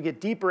 as we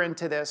get deeper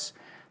into this,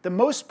 the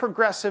most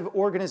progressive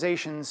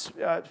organizations,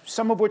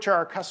 some of which are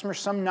our customers,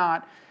 some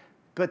not,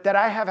 but that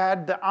I have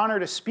had the honor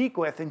to speak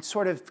with and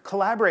sort of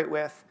collaborate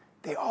with,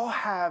 they all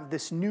have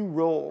this new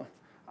role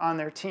on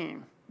their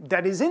team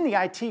that is in the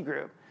IT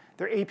group.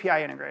 They're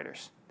API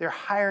integrators. They're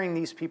hiring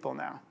these people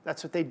now.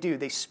 That's what they do.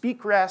 They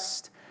speak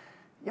REST,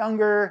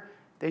 younger,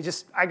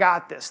 I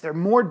got this. They're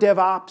more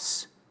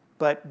DevOps,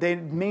 but they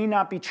may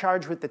not be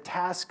charged with the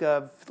task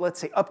of, let's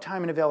say,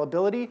 uptime and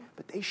availability,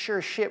 but they sure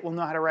as shit will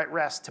know how to write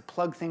REST to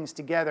plug things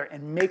together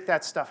and make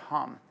that stuff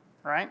hum,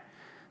 right?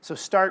 So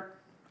start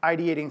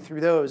ideating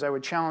through those. I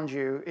would challenge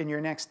you in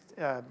your next,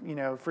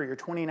 for your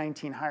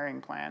 2019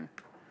 hiring plan.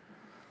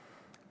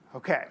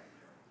 Okay.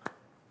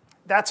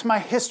 That's my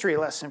history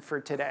lesson for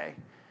today.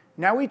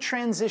 Now we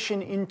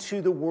transition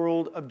into the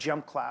world of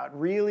Jump Cloud,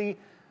 really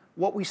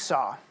what we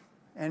saw.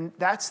 And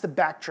that's the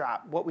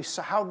backdrop.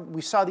 How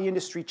we saw the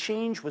industry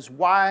change was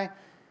why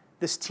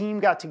this team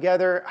got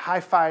together,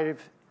 high-fived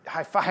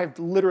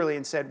literally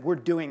and said, we're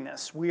doing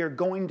this. We are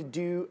going to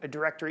do a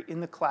directory in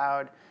the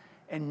cloud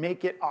and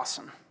make it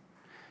awesome.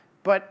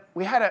 But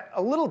we had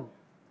a little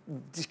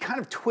kind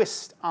of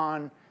twist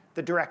on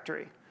the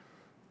directory.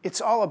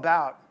 It's all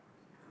about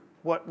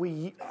what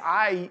we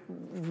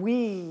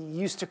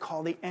used to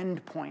call the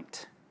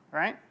endpoint,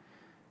 right?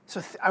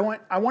 So I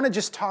want to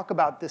just talk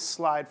about this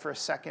slide for a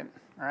second,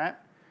 all right?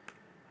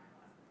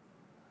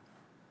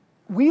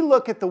 We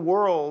look at the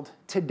world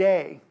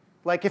today,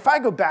 like if I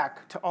go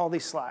back to all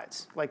these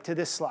slides, like to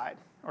this slide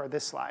or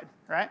this slide,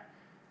 right?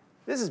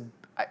 This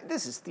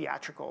is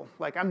theatrical.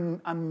 Like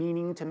I'm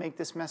meaning to make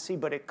this messy,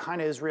 but it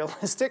kind of is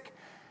realistic.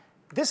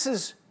 This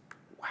is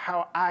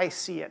how I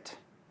see it.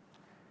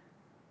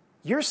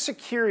 Your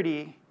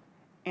security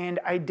and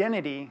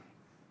identity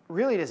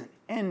really doesn't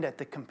end at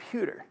the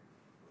computer.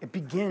 It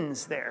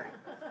begins there.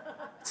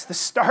 It's the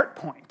start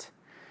point.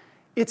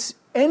 Its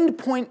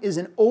endpoint is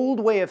an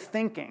old way of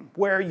thinking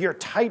where your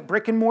tight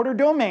brick and mortar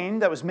domain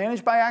that was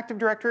managed by Active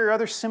Directory or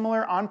other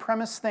similar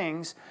on-premise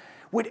things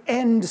would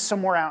end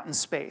somewhere out in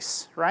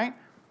space, right?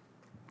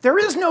 There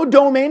is no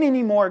domain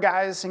anymore,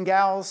 guys and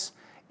gals.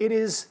 It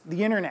is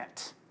the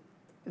internet.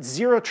 It's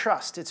zero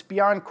trust. It's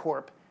beyond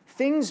corp.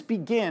 Things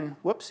begin,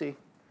 whoopsie,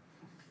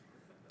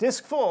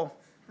 disk full.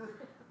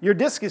 Your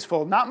disk is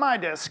full, not my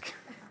disk.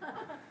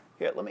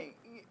 Here, let me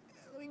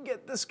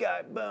get this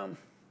guy, boom.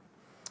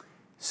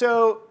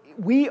 So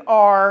we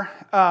are,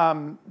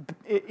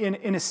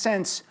 in a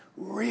sense,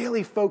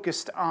 really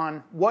focused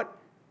on what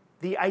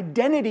the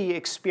identity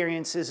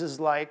experience is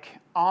like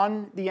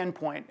on the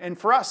endpoint. And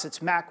for us,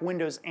 it's Mac,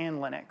 Windows, and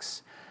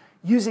Linux.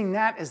 Using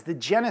that as the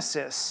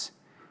genesis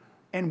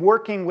and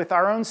working with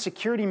our own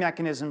security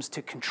mechanisms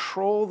to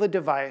control the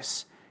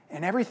device,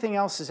 and everything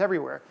else is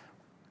everywhere.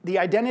 The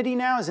identity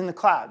now is in the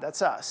cloud.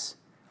 That's us.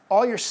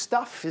 All your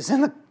stuff is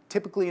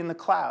typically in the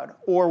cloud,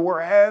 or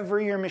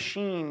wherever your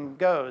machine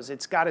goes.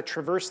 It's got to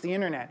traverse the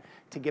internet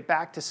to get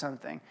back to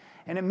something.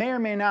 And it may or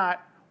may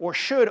not, or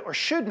should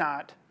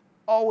not,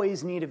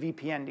 always need a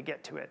VPN to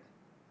get to it,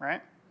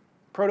 right?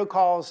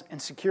 Protocols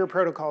and secure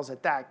protocols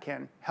at that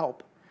can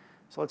help.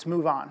 So let's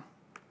move on.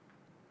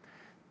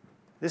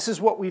 This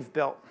is what we've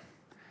built.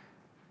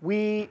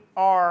 We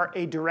are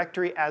a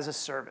directory as a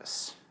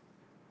service.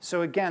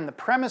 So again, the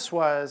premise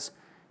was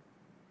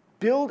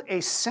build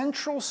a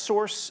central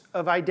source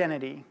of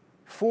identity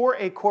for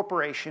a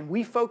corporation.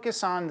 We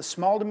focus on the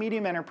small to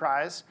medium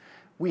enterprise.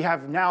 We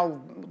have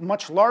now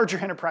much larger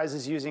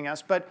enterprises using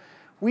us, but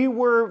we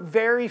were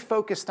very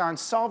focused on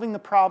solving the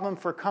problem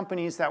for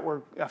companies that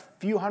were a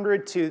few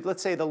hundred to,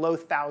 let's say, the low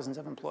thousands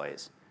of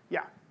employees.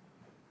 Yeah.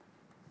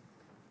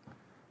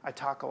 I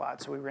talk a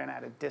lot, so we ran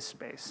out of disk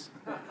space.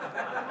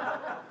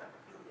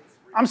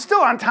 I'm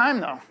still on time,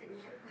 though.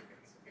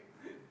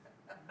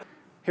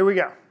 Here we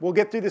go. We'll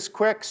get through this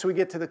quick so we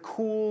get to the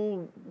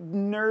cool,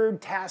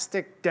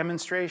 nerd-tastic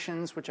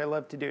demonstrations, which I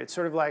love to do. It's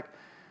sort of like,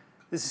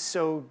 this is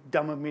so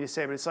dumb of me to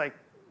say, but it's like,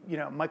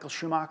 Michael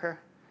Schumacher.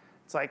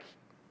 It's like,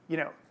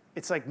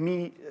 it's like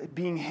me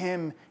being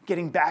him,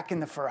 getting back in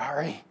the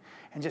Ferrari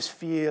and just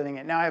feeling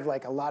it. Now I have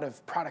like a lot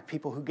of product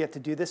people who get to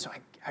do this, so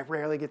I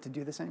rarely get to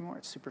do this anymore.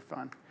 It's super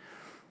fun.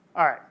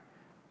 All right.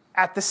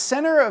 At the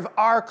center of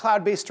our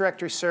cloud-based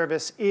directory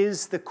service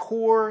is the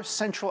core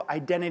central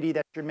identity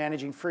that you're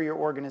managing for your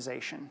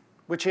organization,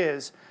 which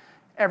is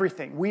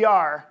everything. We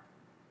are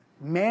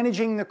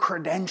managing the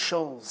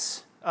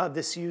credentials of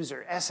this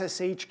user,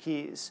 SSH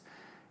keys,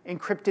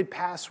 encrypted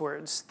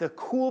passwords. The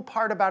cool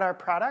part about our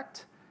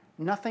product,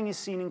 nothing is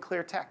seen in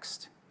clear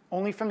text,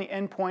 only from the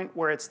endpoint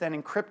where it's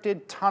then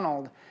encrypted,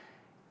 tunneled,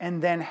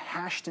 and then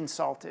hashed and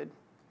salted.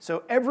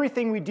 So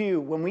everything we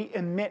do when we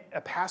emit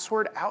a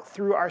password out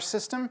through our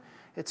system,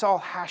 it's all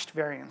hashed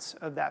variants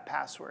of that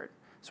password.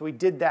 So we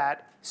did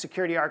that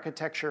security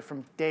architecture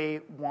from day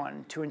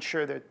one to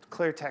ensure that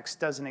clear text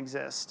doesn't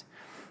exist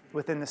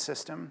within the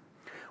system.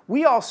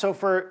 We also,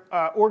 for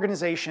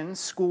organizations,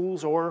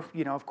 schools, or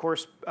of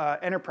course,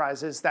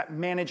 enterprises that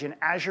manage an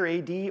Azure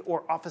AD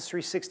or Office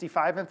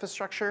 365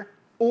 infrastructure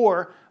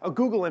or a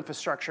Google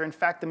infrastructure, in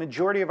fact, the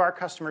majority of our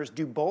customers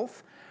do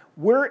both,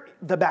 we're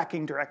the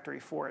backing directory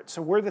for it.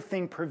 So we're the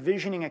thing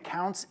provisioning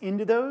accounts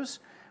into those.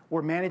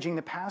 We're managing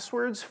the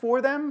passwords for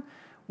them.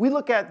 We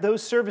look at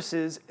those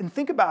services and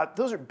think about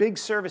those are big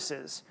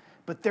services,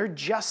 but they're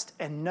just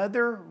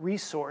another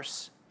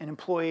resource an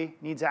employee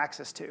needs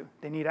access to.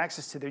 They need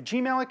access to their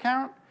Gmail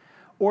account,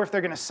 or if they're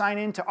going to sign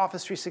into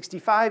Office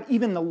 365,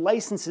 even the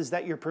licenses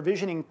that you're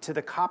provisioning to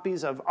the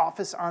copies of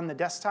Office on the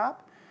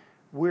desktop,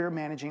 we're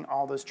managing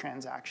all those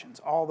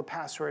transactions. All the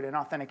password and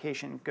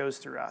authentication goes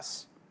through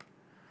us.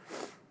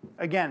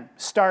 Again,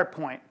 start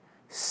point.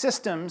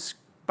 Systems,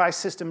 by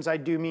systems I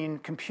do mean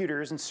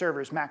computers and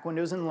servers, Mac,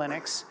 Windows, and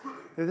Linux.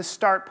 They're the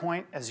start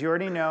point, as you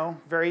already know,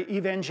 very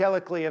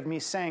evangelically of me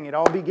saying it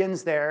all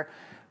begins there.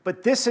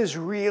 But this is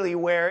really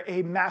where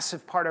a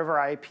massive part of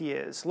our IP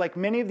is. Like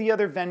many of the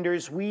other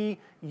vendors, we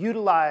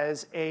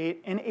utilize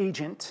an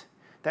agent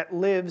that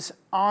lives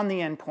on the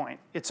endpoint.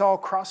 It's all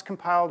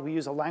cross-compiled. We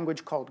use a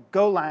language called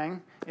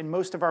Golang in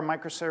most of our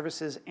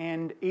microservices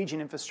and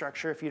agent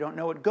infrastructure. If you don't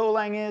know what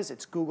Golang is,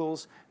 it's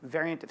Google's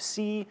variant of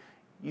C.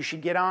 You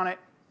should get on it.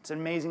 It's an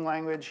amazing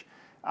language.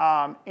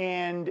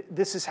 And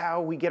this is how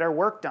we get our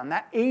work done.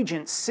 That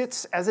agent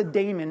sits as a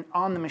daemon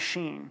on the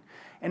machine,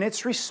 and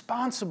it's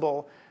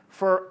responsible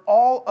for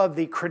all of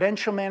the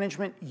credential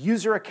management,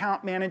 user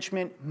account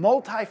management,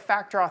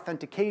 multi-factor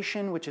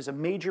authentication, which is a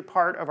major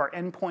part of our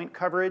endpoint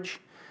coverage.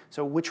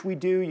 So which we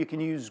do, you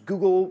can use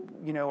Google,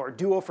 or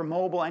Duo for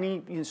mobile,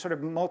 any sort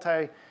of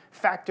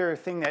multi-factor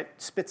thing that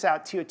spits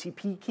out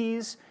TOTP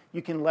keys,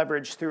 you can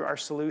leverage through our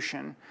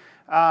solution.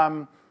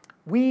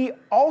 We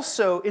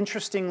also,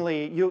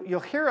 interestingly, you'll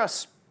hear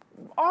us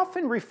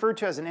often referred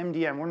to as an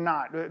MDM. We're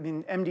not. I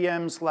mean,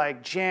 MDMs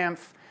like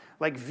Jamf,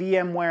 like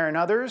VMware and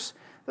others,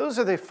 those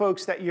are the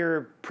folks that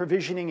you're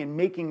provisioning and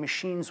making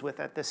machines with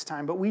at this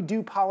time. But we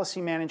do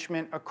policy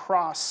management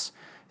across,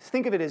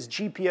 think of it as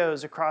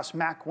GPOs across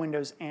Mac,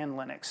 Windows, and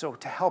Linux. So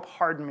to help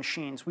harden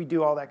machines, we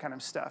do all that kind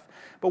of stuff.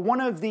 But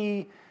one of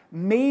the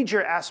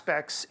major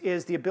aspects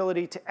is the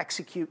ability to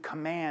execute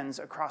commands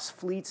across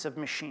fleets of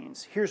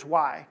machines. Here's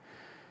why.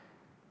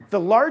 The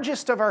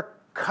largest of our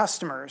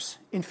customers,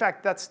 in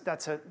fact, that's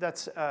a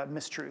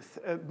mistruth.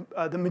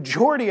 The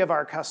majority of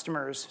our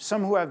customers,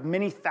 some who have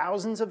many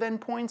thousands of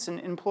endpoints and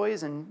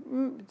employees,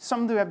 and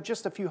some who have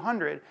just a few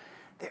hundred,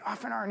 they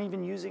often aren't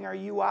even using our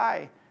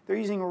UI. They're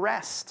using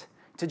REST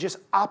to just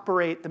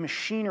operate the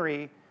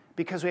machinery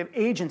because we have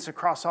agents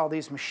across all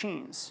these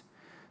machines.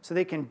 So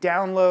they can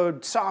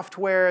download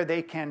software,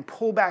 they can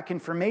pull back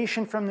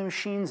information from the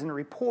machines and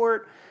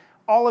report.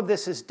 All of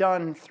this is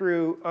done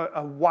through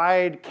a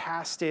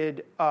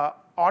wide-casted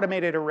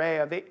automated array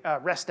of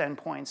REST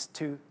endpoints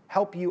to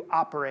help you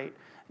operate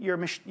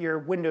your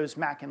Windows,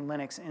 Mac, and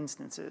Linux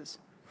instances.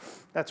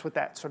 That's what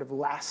that sort of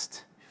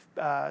last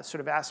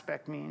sort of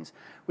aspect means.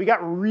 We got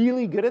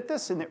really good at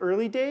this in the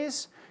early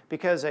days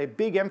because a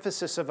big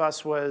emphasis of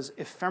us was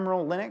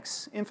ephemeral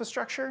Linux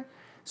infrastructure.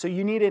 So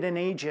you needed an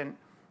agent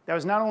that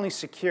was not only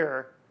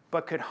secure,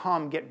 but could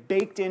get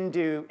baked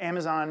into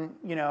Amazon,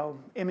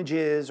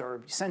 images or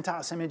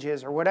CentOS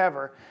images or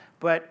whatever.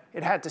 But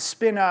it had to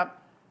spin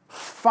up,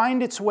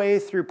 find its way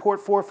through port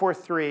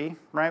 443,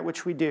 right,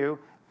 which we do,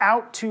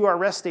 out to our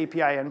REST API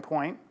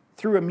endpoint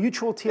through a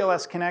mutual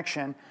TLS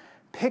connection,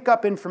 pick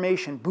up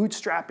information,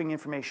 bootstrapping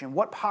information.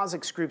 What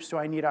POSIX groups do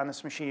I need on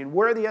this machine?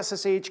 Where are the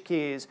SSH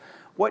keys?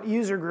 What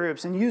user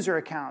groups and user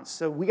accounts?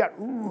 So we got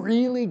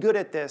really good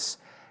at this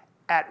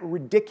at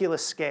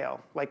ridiculous scale.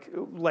 Like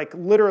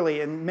literally,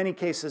 in many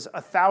cases,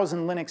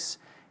 1,000 Linux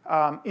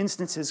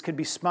instances could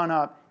be spun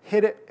up,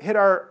 hit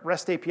our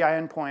REST API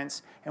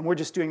endpoints, and we're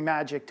just doing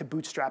magic to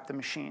bootstrap the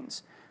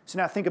machines. So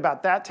now think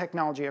about that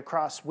technology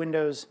across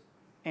Windows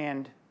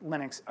and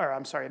Linux, or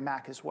I'm sorry,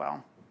 Mac as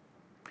well.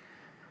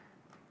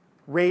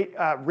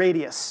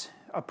 Radius,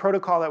 a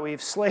protocol that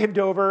we've slaved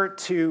over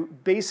to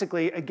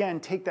basically, again,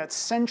 take that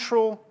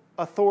central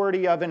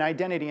authority of an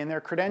identity and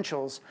their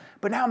credentials,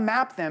 but now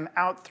map them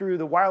out through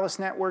the wireless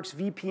networks,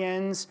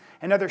 VPNs,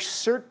 and other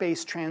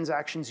cert-based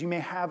transactions you may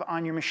have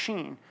on your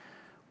machine.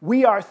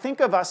 Think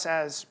of us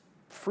as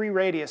free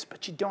Radius,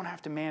 but you don't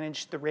have to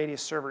manage the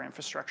Radius server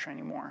infrastructure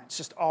anymore. It's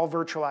just all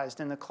virtualized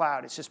in the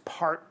cloud. It's just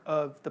part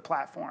of the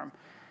platform.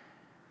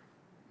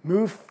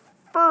 Move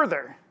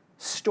further,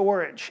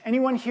 storage.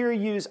 Anyone here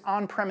use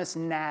on-premise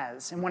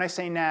NAS? And when I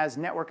say NAS,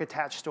 network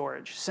attached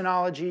storage.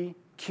 Synology,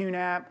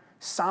 QNAP,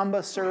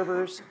 Samba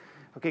servers.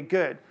 Okay,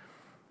 good.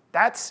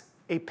 That's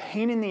a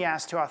pain in the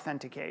ass to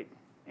authenticate.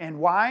 And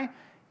why?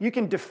 You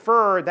can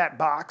defer that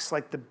box,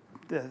 like the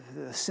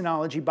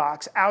Synology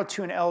box, out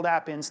to an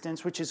LDAP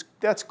instance,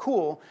 that's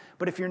cool.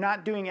 But if you're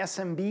not doing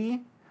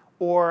SMB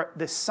or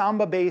the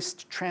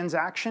Samba-based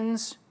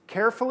transactions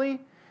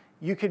carefully,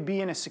 you could be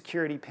in a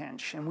security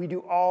pinch. And we do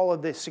all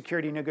of the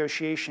security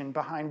negotiation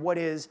behind what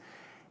is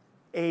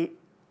an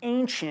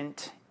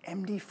ancient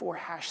MD4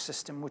 hash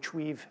system, which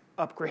we've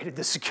upgraded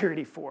the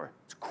security for.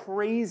 It's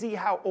crazy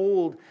how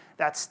old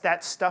that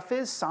stuff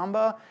is.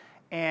 Samba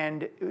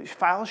and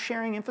file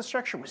sharing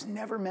infrastructure was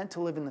never meant to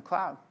live in the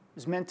cloud. It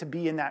was meant to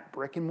be in that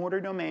brick and mortar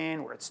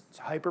domain where it's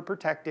hyper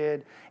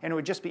protected and it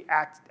would just be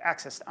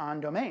accessed on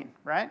domain,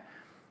 right?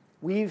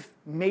 We've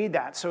made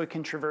that so it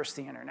can traverse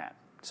the internet.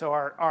 So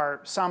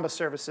our Samba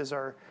services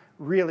are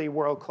really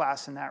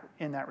world-class in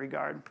that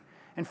regard.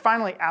 And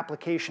finally,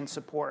 application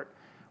support.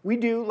 We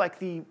do like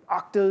the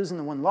Oktas and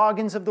the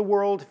OneLogins of the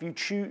world.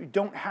 If you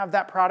don't have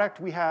that product,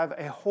 we have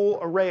a whole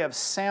array of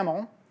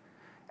SAML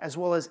as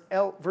well as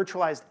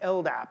virtualized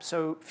LDAP.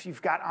 So if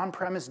you've got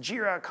on-premise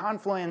Jira,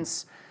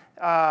 Confluence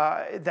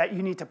that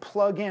you need to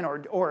plug in,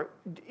 or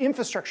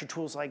infrastructure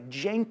tools like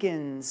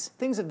Jenkins,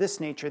 things of this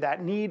nature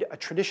that need a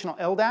traditional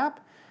LDAP,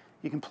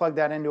 you can plug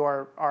that into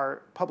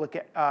our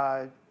public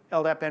LDAP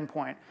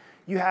endpoint.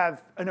 You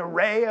have an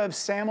array of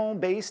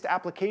SAML-based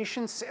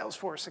applications,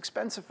 Salesforce,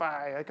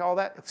 Expensify, like all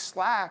that,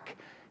 Slack.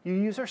 You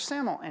use our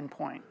SAML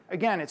endpoint.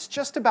 Again, it's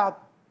just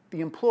about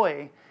the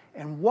employee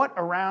and what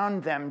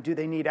around them do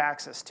they need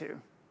access to.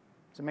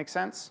 Does it make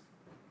sense?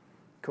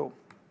 Cool.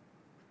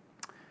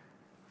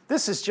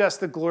 This is just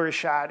the glory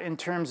shot in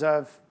terms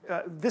of,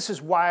 this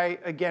is why,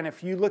 again,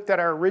 if you looked at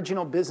our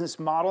original business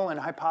model and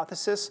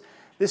hypothesis,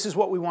 this is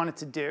what we wanted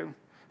to do.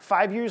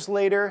 5 years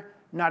later,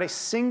 not a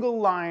single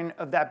line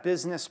of that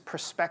business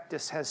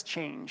prospectus has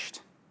changed.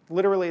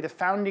 Literally, the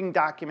founding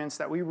documents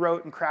that we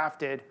wrote and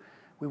crafted,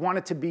 we want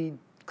it to be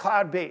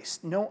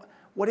cloud-based. No,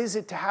 what is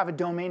it to have a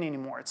domain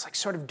anymore? It's like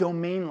sort of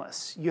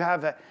domainless.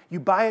 You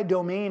buy a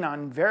domain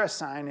on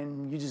VeriSign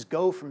and you just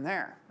go from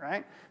there,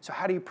 right? So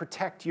how do you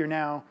protect your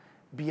now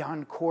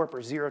Beyond Corp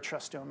or Zero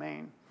Trust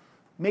domain?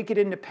 Make it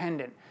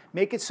independent.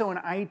 Make it so an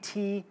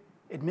IT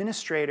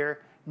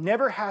administrator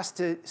never has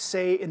to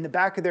say in the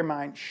back of their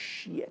mind,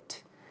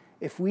 shit,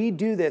 if we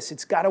do this,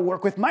 it's got to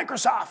work with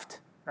Microsoft,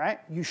 right?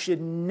 You should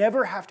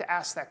never have to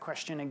ask that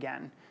question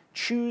again.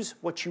 Choose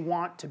what you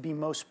want to be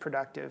most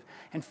productive.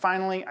 And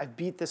finally, I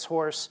beat this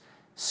horse,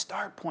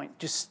 start point.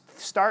 Just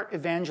start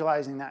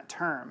evangelizing that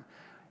term.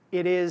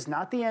 It is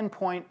not the end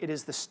point, it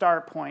is the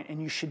start point,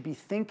 and you should be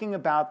thinking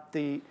about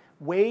the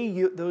way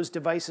those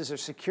devices are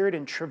secured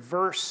and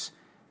traverse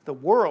the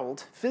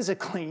world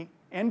physically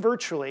and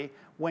virtually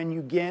when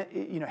you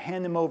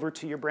hand them over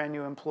to your brand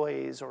new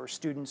employees or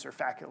students or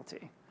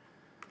faculty.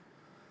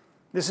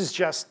 This is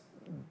just,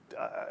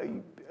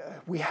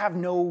 we have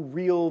no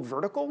real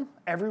vertical.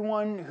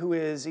 Everyone who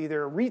is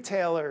either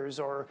retailers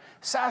or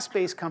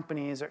SaaS-based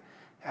companies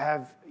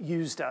have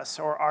used us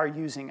or are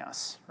using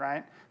us,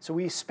 right? So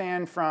we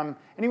span from,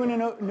 anyone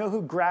know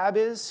who Grab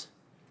is?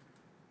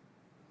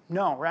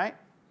 No, right?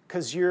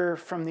 Because you're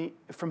from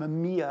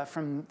EMEA,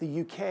 from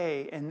the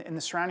UK and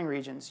the surrounding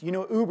regions. You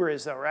know what Uber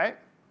is though, right?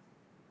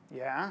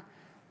 Yeah.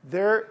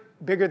 They're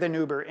bigger than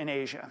Uber in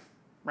Asia,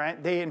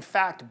 right? They in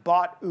fact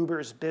bought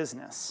Uber's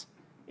business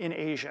in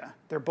Asia.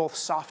 They're both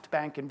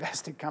SoftBank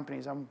invested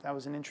companies. That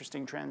was an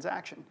interesting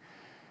transaction.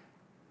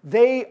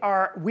 We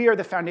are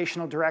the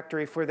foundational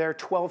directory for their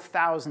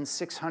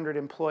 12,600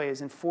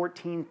 employees and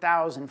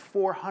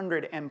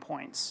 14,400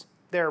 endpoints.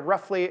 They're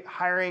roughly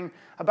hiring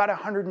about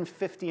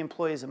 150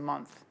 employees a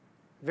month.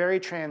 Very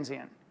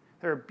transient.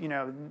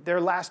 Their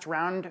last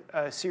round,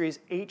 Series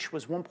H,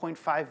 was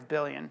 1.5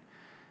 billion.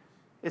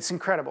 It's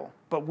incredible,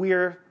 but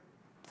we're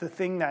the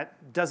thing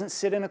that doesn't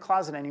sit in a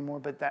closet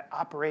anymore, but that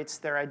operates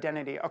their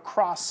identity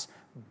across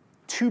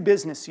 2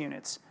 business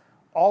units,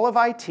 all of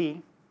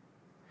IT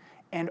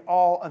and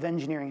all of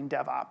engineering and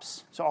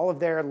DevOps. So all of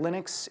their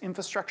Linux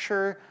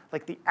infrastructure,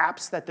 like the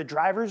apps that the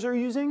drivers are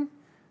using,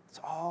 it's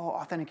all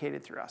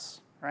authenticated through us,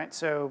 right?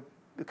 So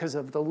because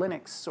of the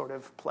Linux sort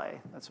of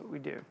play, that's what we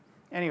do.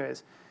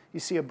 Anyways,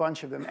 you see a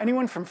bunch of them.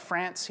 Anyone from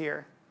France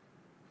here?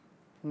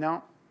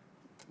 No?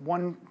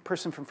 One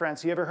person from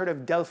France. You ever heard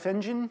of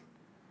Delphengine?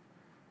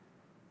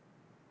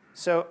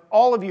 So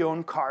all of you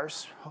own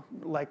cars,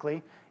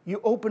 likely. You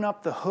open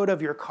up the hood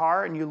of your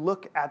car and you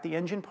look at the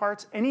engine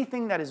parts.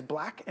 Anything that is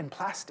black and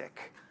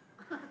plastic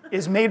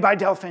is made by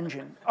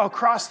Delphengine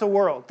across the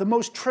world. The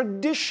most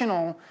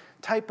traditional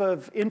type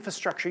of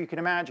infrastructure you can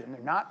imagine.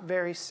 They're not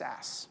very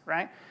SaaS,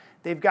 right?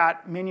 They've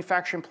got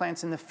manufacturing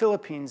plants in the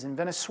Philippines and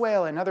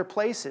Venezuela and other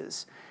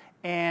places.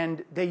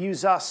 And they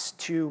use us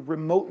to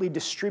remotely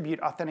distribute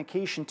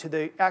authentication to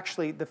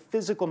the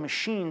physical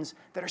machines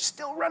that are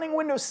still running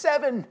Windows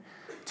 7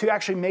 to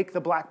actually make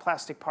the black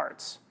plastic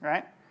parts,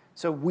 right?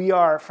 So we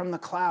are, from the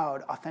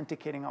cloud,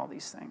 authenticating all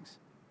these things.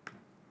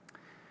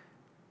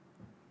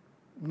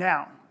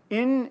 Now,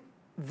 in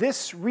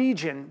this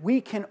region,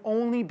 we can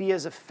only be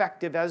as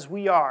effective as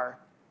we are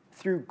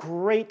through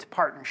great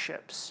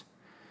partnerships.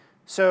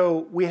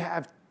 So we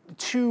have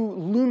 2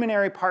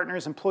 luminary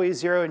partners, Employee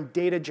Zero and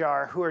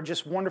DataJar, who are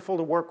just wonderful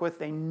to work with.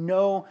 They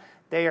know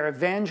they are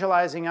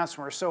evangelizing us,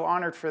 and we're so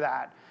honored for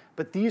that.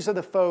 But these are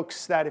the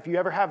folks that if you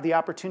ever have the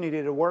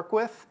opportunity to work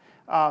with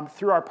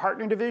through our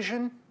partner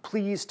division,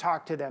 please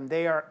talk to them.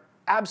 They are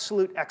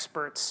absolute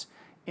experts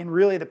in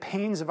really the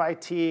pains of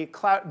IT,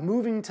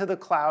 moving to the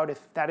cloud,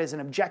 if that is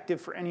an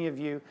objective for any of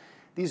you.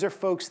 These are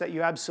folks that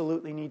you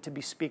absolutely need to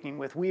be speaking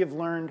with. We have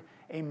learned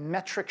a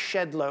metric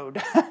shed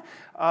load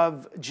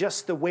of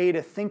just the way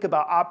to think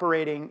about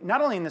operating,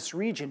 not only in this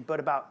region, but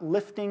about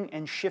lifting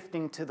and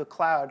shifting to the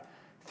cloud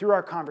through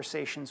our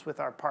conversations with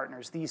our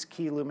partners, these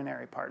key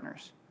luminary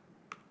partners.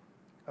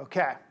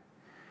 Okay,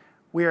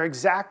 we are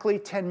exactly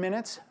 10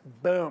 minutes.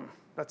 Boom,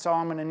 that's all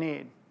I'm going to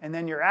need. And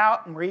then you're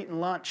out and we're eating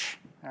lunch,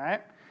 all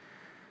right?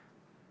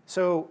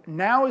 So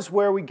now is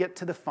where we get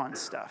to the fun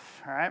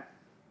stuff, all right?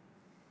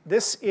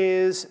 This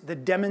is the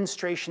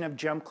demonstration of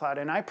Jump Cloud,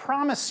 and I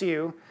promise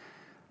you,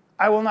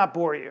 I will not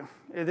bore you.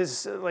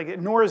 This is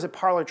nor is it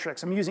parlor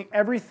tricks. I'm using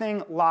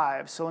everything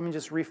live, so let me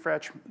just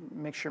refresh,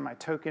 make sure my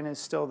token is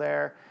still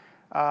there.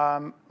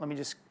 Let me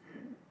just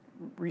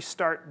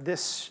restart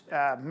this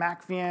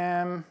Mac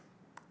VM.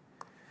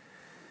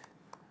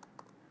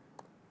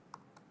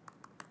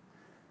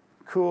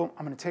 Cool,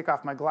 I'm going to take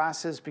off my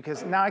glasses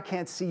because now I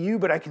can't see you,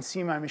 but I can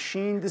see my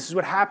machine. This is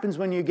what happens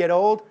when you get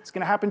old. It's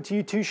going to happen to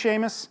you too,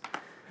 Seamus.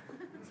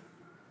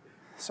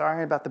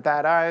 Sorry about the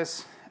bad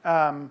eyes.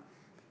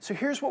 So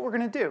here's what we're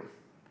going to do.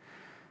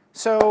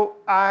 So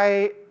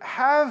I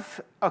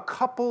have a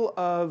couple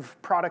of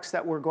products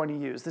that we're going to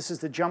use. This is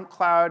the Jump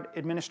Cloud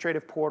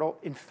Administrative Portal.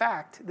 In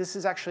fact, this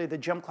is actually the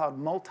Jump Cloud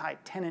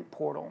Multi-Tenant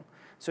Portal.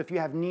 So if you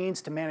have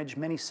needs to manage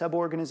many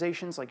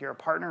sub-organizations, like you're a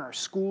partner or a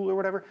school or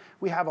whatever,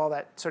 we have all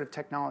that sort of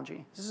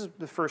technology. This is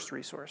the first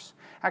resource.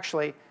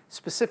 Actually,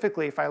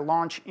 specifically, if I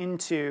launch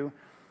into,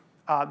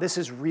 this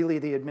is really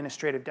the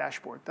administrative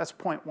dashboard. That's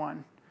point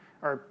 1,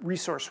 or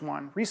resource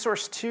 1.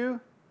 Resource 2,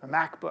 a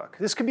MacBook.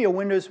 This could be a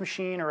Windows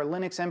machine or a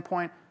Linux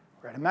endpoint.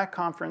 We're at a Mac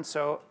conference,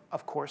 so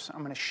of course,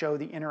 I'm going to show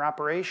the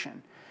interoperation.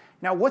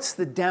 Now, what's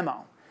the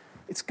demo?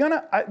 It's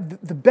gonna,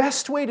 the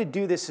best way to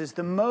do this is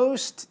the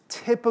most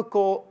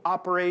typical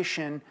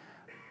operation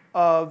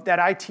of that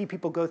IT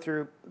people go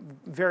through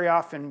very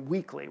often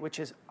weekly, which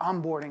is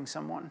onboarding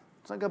someone.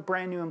 It's like a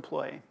brand new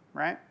employee,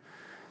 right?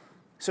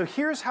 So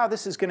here's how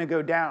this is going to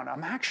go down.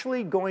 I'm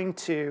actually going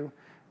to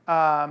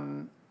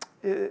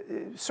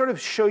sort of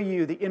show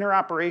you the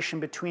interoperation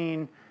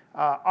between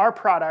our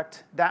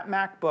product, that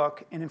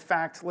MacBook, and in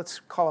fact, let's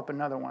call up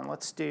another one.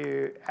 Let's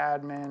do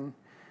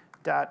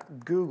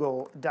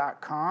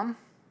admin.google.com.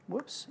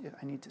 Whoops,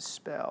 I need to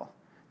spell.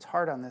 It's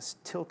hard on this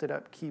tilted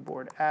up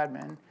keyboard,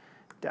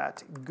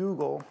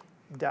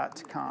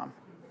 admin.google.com.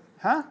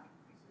 Huh?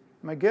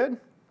 Am I good?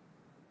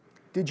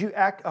 Did you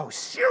act? Oh,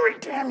 Siri,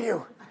 damn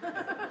you.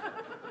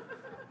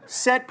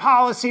 Set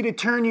policy to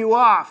turn you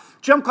off.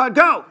 Jump Cloud,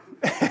 go.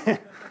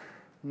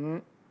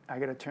 I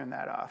got to turn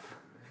that off.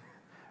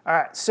 All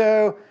right,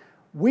 so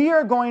we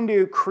are going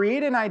to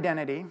create an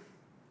identity,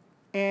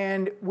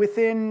 and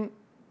within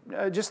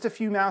just a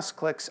few mouse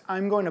clicks,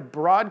 I'm going to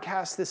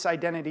broadcast this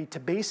identity to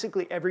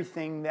basically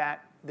everything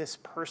that this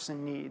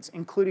person needs,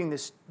 including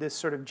this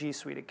sort of G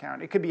Suite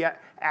account. It could be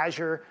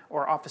Azure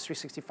or Office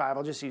 365.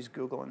 I'll just use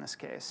Google in this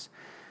case.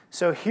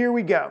 So here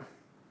we go.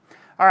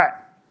 All right,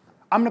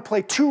 I'm going to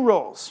play 2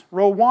 roles.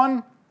 Role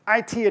 1,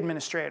 IT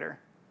administrator.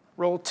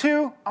 Role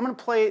 2, I'm going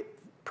to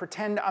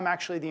pretend I'm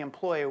actually the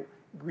employee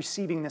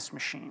receiving this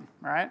machine,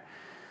 all right?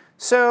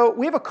 So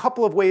we have a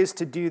couple of ways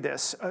to do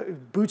this,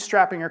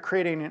 bootstrapping or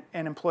creating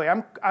an employee.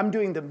 I'm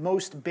doing the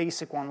most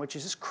basic one, which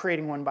is just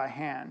creating one by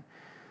hand.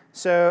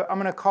 So I'm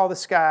going to call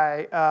this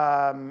guy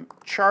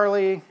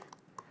Charlie.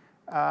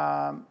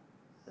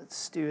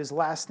 Let's do his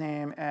last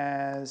name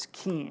as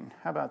Keen.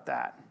 How about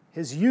that?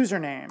 His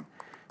username,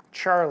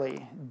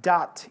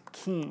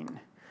 charlie.keen.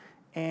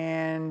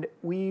 And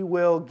we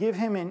will give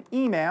him an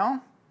email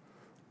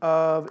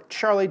of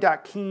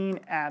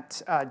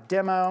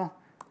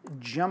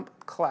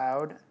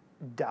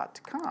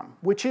charlie.keen@demojumpcloud.com,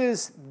 which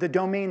is the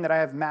domain that I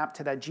have mapped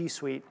to that G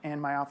Suite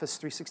and my Office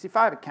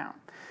 365 account.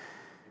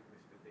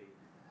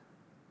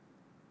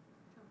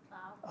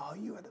 Oh,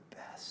 you are the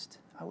best.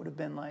 I would have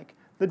been like,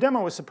 the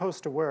demo was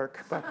supposed to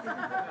work, but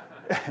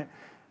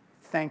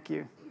thank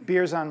you.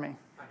 Beer's on me.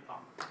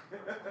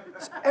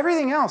 So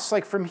everything else,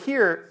 like from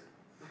here,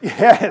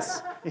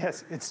 yes,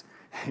 it's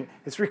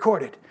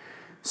recorded.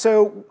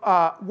 So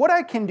what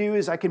I can do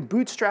is I can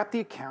bootstrap the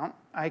account.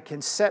 I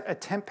can set a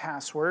temp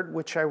password,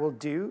 which I will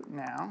do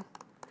now.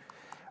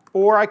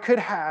 Or I could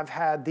have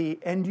had the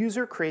end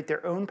user create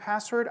their own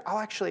password. I'll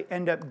actually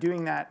end up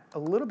doing that a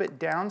little bit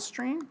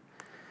downstream.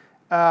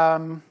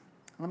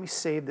 Let me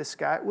save this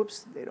guy.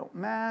 Whoops, they don't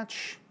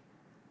match.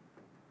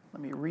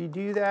 Let me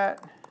redo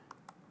that.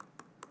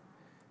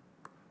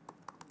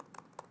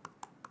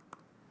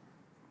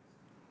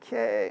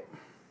 Okay.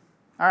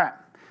 All right.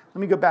 Let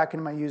me go back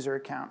into my user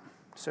account.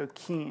 So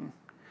Keen.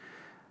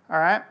 All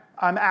right.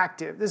 I'm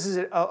active. This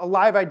is a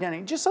live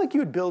identity, just like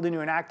you would build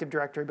into an Active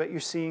Directory, but you're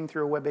seeing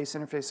through a web-based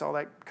interface, all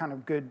that kind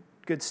of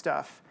good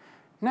stuff.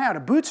 Now, to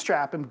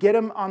bootstrap him, get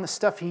him on the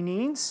stuff he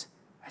needs,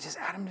 I just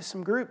add him to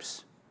some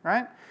groups,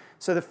 right?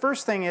 So the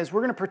first thing is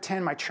we're going to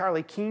pretend my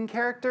Charlie Keen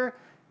character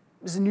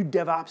is a new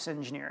DevOps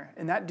engineer,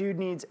 and that dude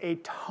needs a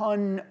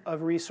ton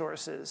of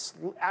resources,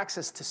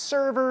 access to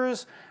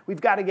servers. We've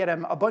got to get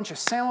him a bunch of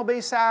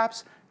SAML-based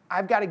apps.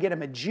 I've got to get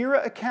him a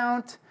Jira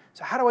account.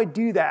 So how do I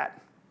do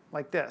that?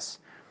 Like this.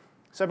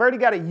 So I've already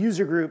got a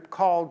user group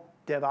called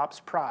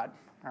DevOps Prod,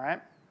 all right?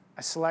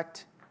 I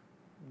select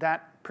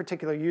that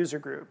particular user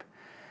group.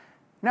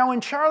 Now,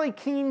 when Charlie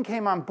Keen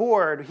came on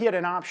board, he had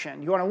an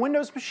option. You want a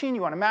Windows machine,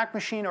 you want a Mac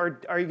machine, or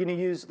are you going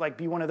to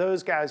be one of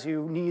those guys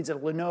who needs a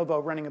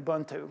Lenovo running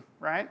Ubuntu,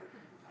 right?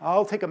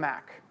 I'll take a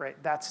Mac, right?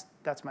 That's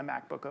my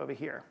MacBook over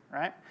here,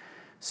 right?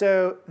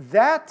 So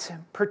that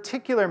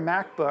particular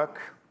MacBook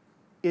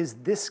is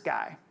this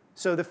guy.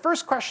 So the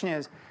first question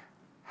is,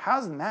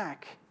 how's the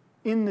Mac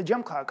in the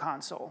Jump Cloud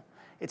console?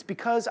 It's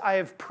because I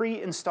have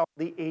pre-installed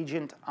the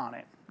agent on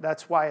it.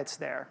 That's why it's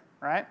there,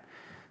 right?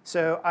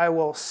 So I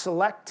will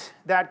select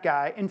that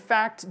guy. In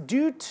fact,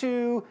 due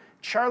to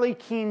Charlie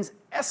Keen's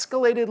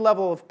escalated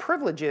level of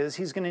privileges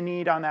he's going to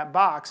need on that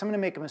box, I'm going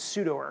to make him a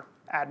sudo or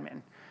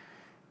admin.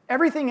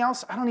 Everything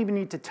else, I don't even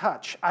need to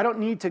touch. I don't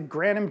need to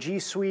grant him G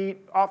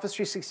Suite, Office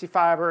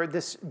 365, or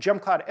this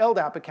Jump Cloud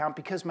LDAP account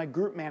because my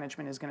group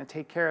management is going to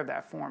take care of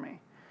that for me.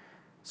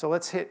 So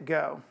let's hit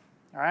go,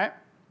 all right?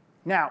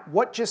 Now,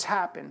 what just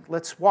happened?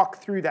 Let's walk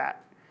through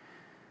that.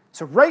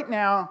 So right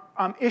now,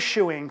 I'm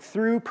issuing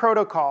through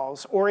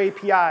protocols or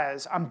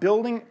APIs. I'm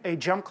building a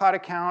Jump Cloud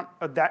account,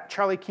 that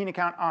Charlie Keen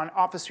account on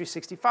Office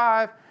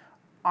 365,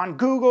 on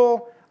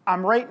Google.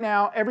 I'm right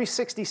now, every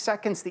 60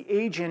 seconds, the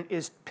agent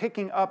is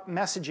picking up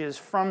messages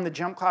from the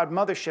Jump Cloud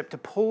mothership to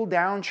pull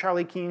down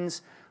Charlie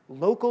Keen's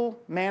local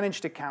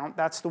managed account.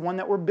 That's the one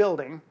that we're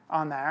building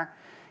on there.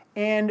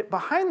 And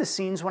behind the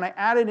scenes, when I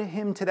added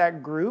him to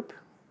that group,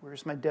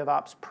 where's my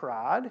DevOps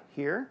prod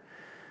here?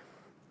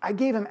 I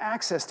gave him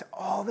access to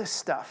all this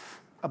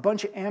stuff, a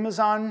bunch of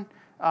Amazon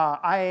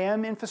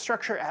IAM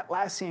infrastructure,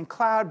 Atlassian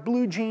Cloud,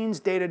 Blue Jeans,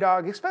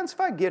 Datadog,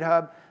 Expensify,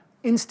 GitHub,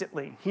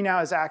 instantly. He now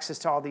has access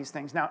to all these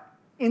things. Now,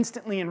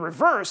 instantly in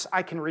reverse,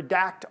 I can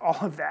redact all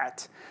of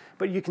that.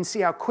 But you can see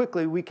how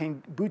quickly we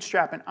can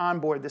bootstrap and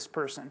onboard this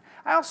person.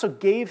 I also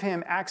gave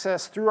him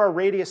access through our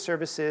Radius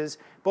services,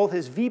 both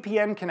his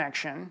VPN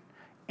connection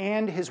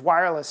and his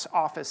wireless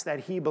office that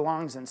he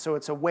belongs in. So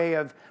it's a way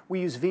of, we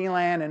use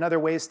VLAN and other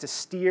ways to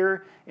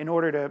steer in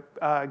order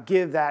to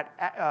give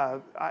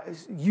that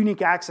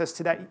unique access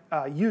to that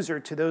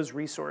user to those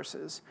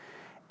resources.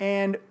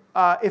 And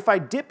if I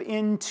dip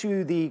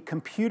into the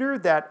computer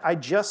that I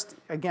just,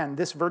 again,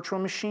 this virtual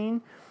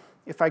machine,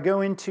 if I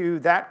go into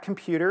that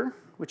computer,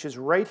 which is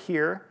right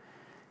here,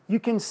 you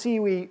can see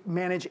we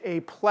manage a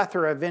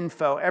plethora of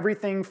info.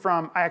 Everything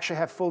from, I actually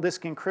have full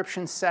disk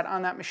encryption set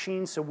on that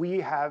machine, so we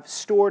have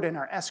stored and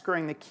are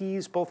escrowing the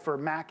keys both for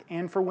Mac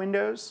and for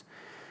Windows.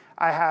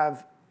 I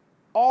have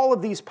all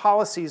of these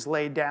policies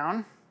laid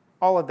down,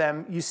 all of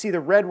them. You see the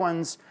red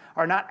ones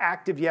are not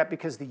active yet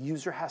because the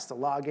user has to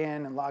log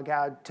in and log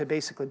out to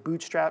basically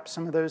bootstrap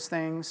some of those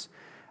things.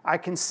 I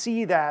can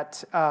see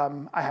that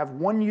I have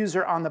one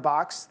user on the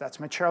box. That's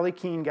my Charlie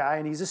Keen guy,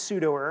 and he's a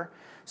sudoer.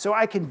 So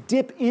I can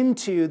dip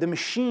into the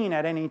machine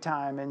at any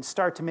time and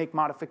start to make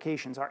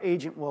modifications. Our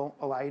agent will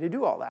allow you to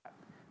do all that.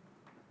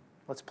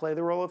 Let's play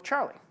the role of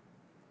Charlie.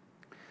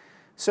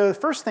 So the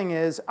first thing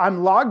is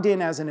I'm logged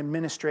in as an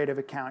administrative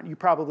account. You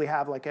probably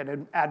have like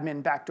an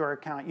admin backdoor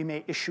account. You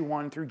may issue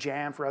one through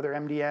Jamf or other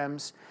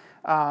MDMs.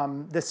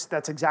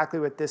 That's exactly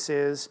what this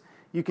is.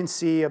 You can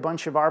see a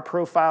bunch of our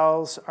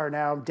profiles are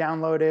now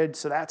downloaded,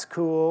 so that's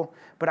cool.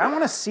 But I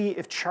want to see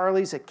if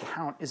Charlie's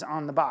account is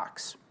on the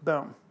box.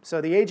 Boom.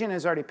 So the agent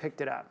has already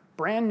picked it up.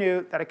 Brand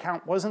new, that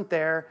account wasn't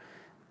there.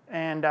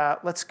 And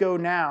let's go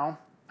now.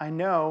 I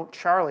know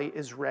Charlie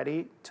is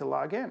ready to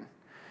log in.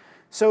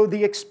 So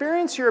the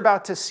experience you're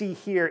about to see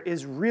here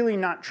is really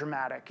not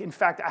dramatic. In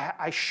fact,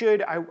 I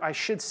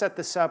should set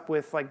this up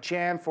with like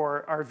Jamf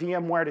or our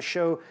VMware to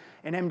show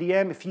an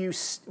MDM. If you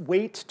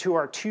wait to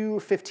our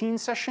 2:15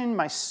 session,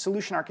 my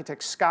solution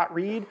architect, Scott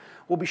Reed,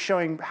 will be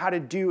showing how to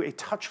do a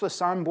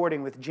touchless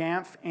onboarding with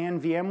Jamf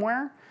and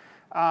VMware.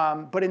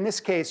 But in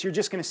this case, you're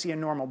just going to see a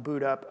normal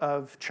boot up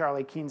of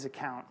Charlie Keen's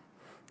account.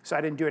 So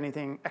I didn't do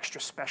anything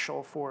extra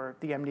special for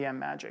the MDM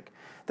magic.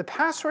 The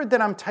password that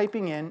I'm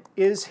typing in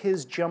is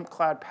his Jump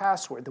Cloud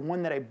password, the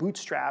one that I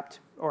bootstrapped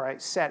or I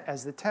set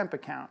as the temp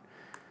account.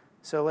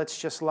 So let's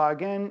just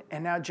log in,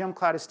 and now Jump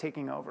Cloud is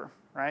taking over,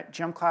 right?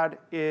 Jump Cloud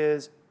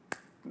is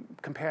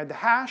compared the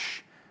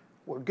hash.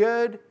 We're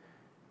good.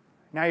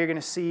 Now you're going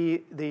to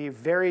see the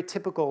very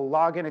typical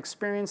login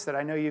experience that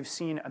I know you've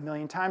seen a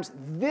million times.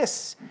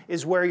 This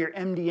is where your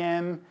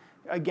MDM,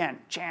 again,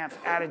 Jamf,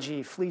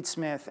 Adigy,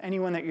 Fleetsmith,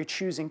 anyone that you're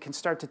choosing can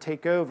start to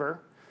take over,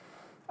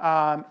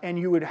 and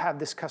you would have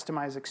this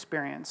customized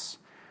experience.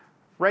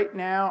 Right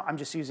now, I'm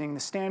just using the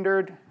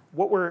standard.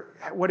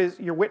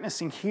 You're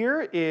witnessing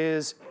here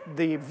is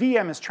the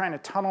VM is trying to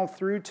tunnel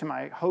through to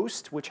my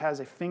host, which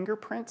has a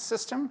fingerprint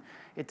system.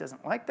 It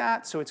doesn't like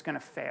that, so it's going to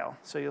fail.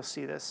 So you'll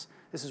see this.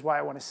 This is why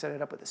I want to set it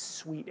up with a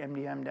sweet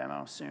MDM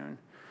demo soon.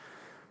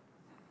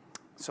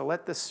 So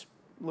let this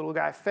little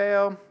guy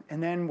fail,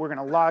 and then we're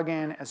going to log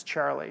in as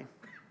Charlie.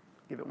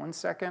 Give it 1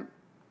 second.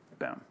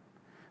 Boom.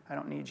 I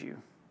don't need you.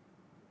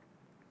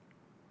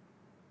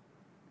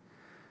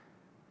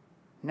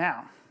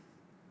 Now,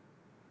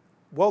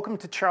 welcome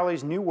to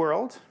Charlie's new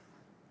world.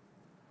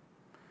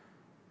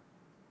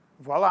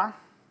 Voila.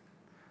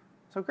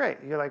 So great.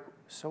 You're like,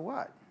 so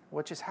what?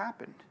 What just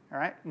happened? All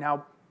right.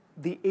 Now,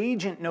 the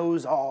agent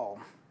knows all.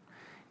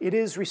 It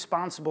is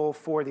responsible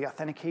for the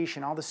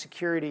authentication, all the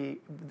security,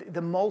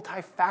 the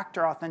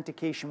multi-factor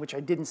authentication, which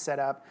I didn't set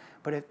up,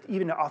 but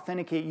even to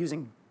authenticate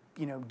using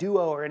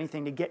Duo or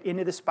anything to get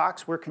into this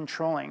box, we're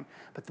controlling.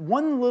 But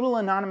one little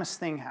anonymous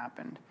thing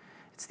happened.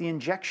 It's the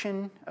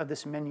injection of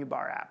this menu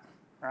bar app.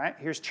 All right,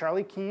 here's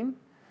Charlie Keene.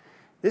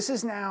 This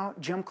is now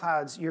Jump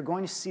Clouds. You're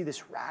going to see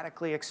this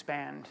radically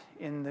expand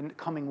in the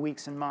coming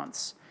weeks and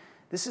months.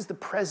 This is the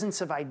presence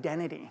of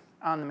identity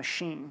on the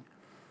machine.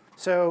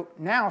 So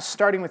now,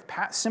 starting with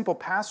simple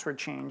password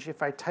change,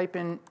 if I type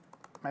in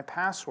my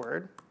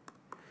password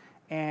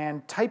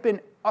and type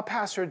in a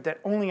password that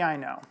only I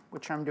know,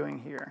 which I'm doing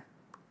here.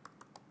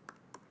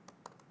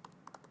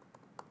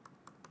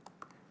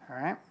 All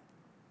right.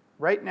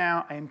 Right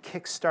now, I am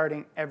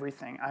kickstarting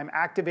everything. I'm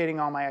activating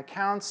all my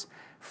accounts.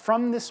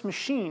 From this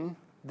machine,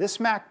 this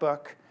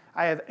MacBook,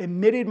 I have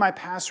emitted my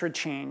password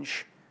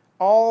change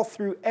all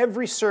through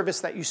every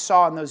service that you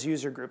saw in those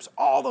user groups,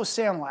 all those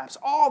SAML apps,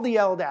 all the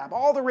LDAP,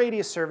 all the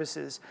Radius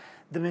services.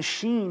 The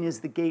machine is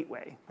the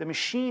gateway. The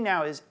machine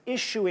now is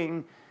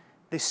issuing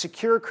the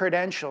secure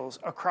credentials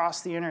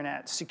across the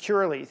internet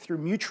securely through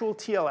mutual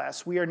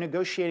TLS. We are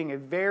negotiating a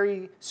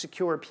very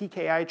secure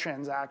PKI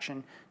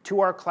transaction to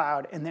our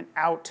cloud and then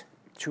out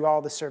to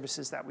all the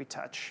services that we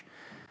touch.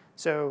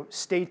 So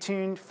stay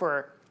tuned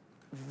for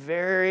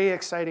very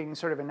exciting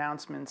sort of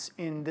announcements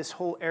in this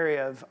whole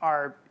area of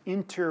our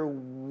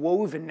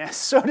interwovenness,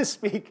 so to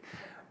speak,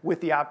 with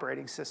the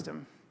operating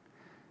system.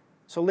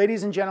 So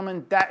ladies and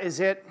gentlemen, that is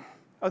it.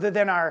 Other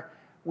than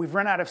we've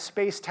run out of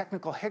space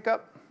technical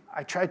hiccup,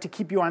 I tried to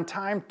keep you on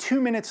time,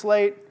 2 minutes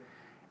late,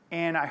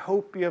 and I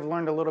hope you have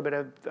learned a little bit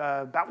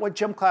about what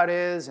Jump Cloud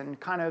is and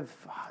kind of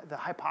the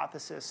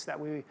hypothesis that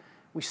we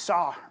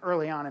saw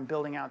early on in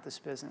building out this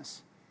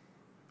business.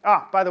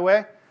 Ah, by the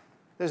way,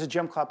 there's a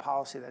Jump Cloud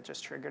policy that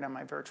just triggered on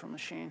my virtual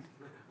machine.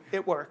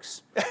 It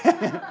works.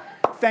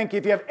 Thank you.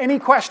 If you have any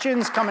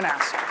questions, come and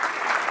ask.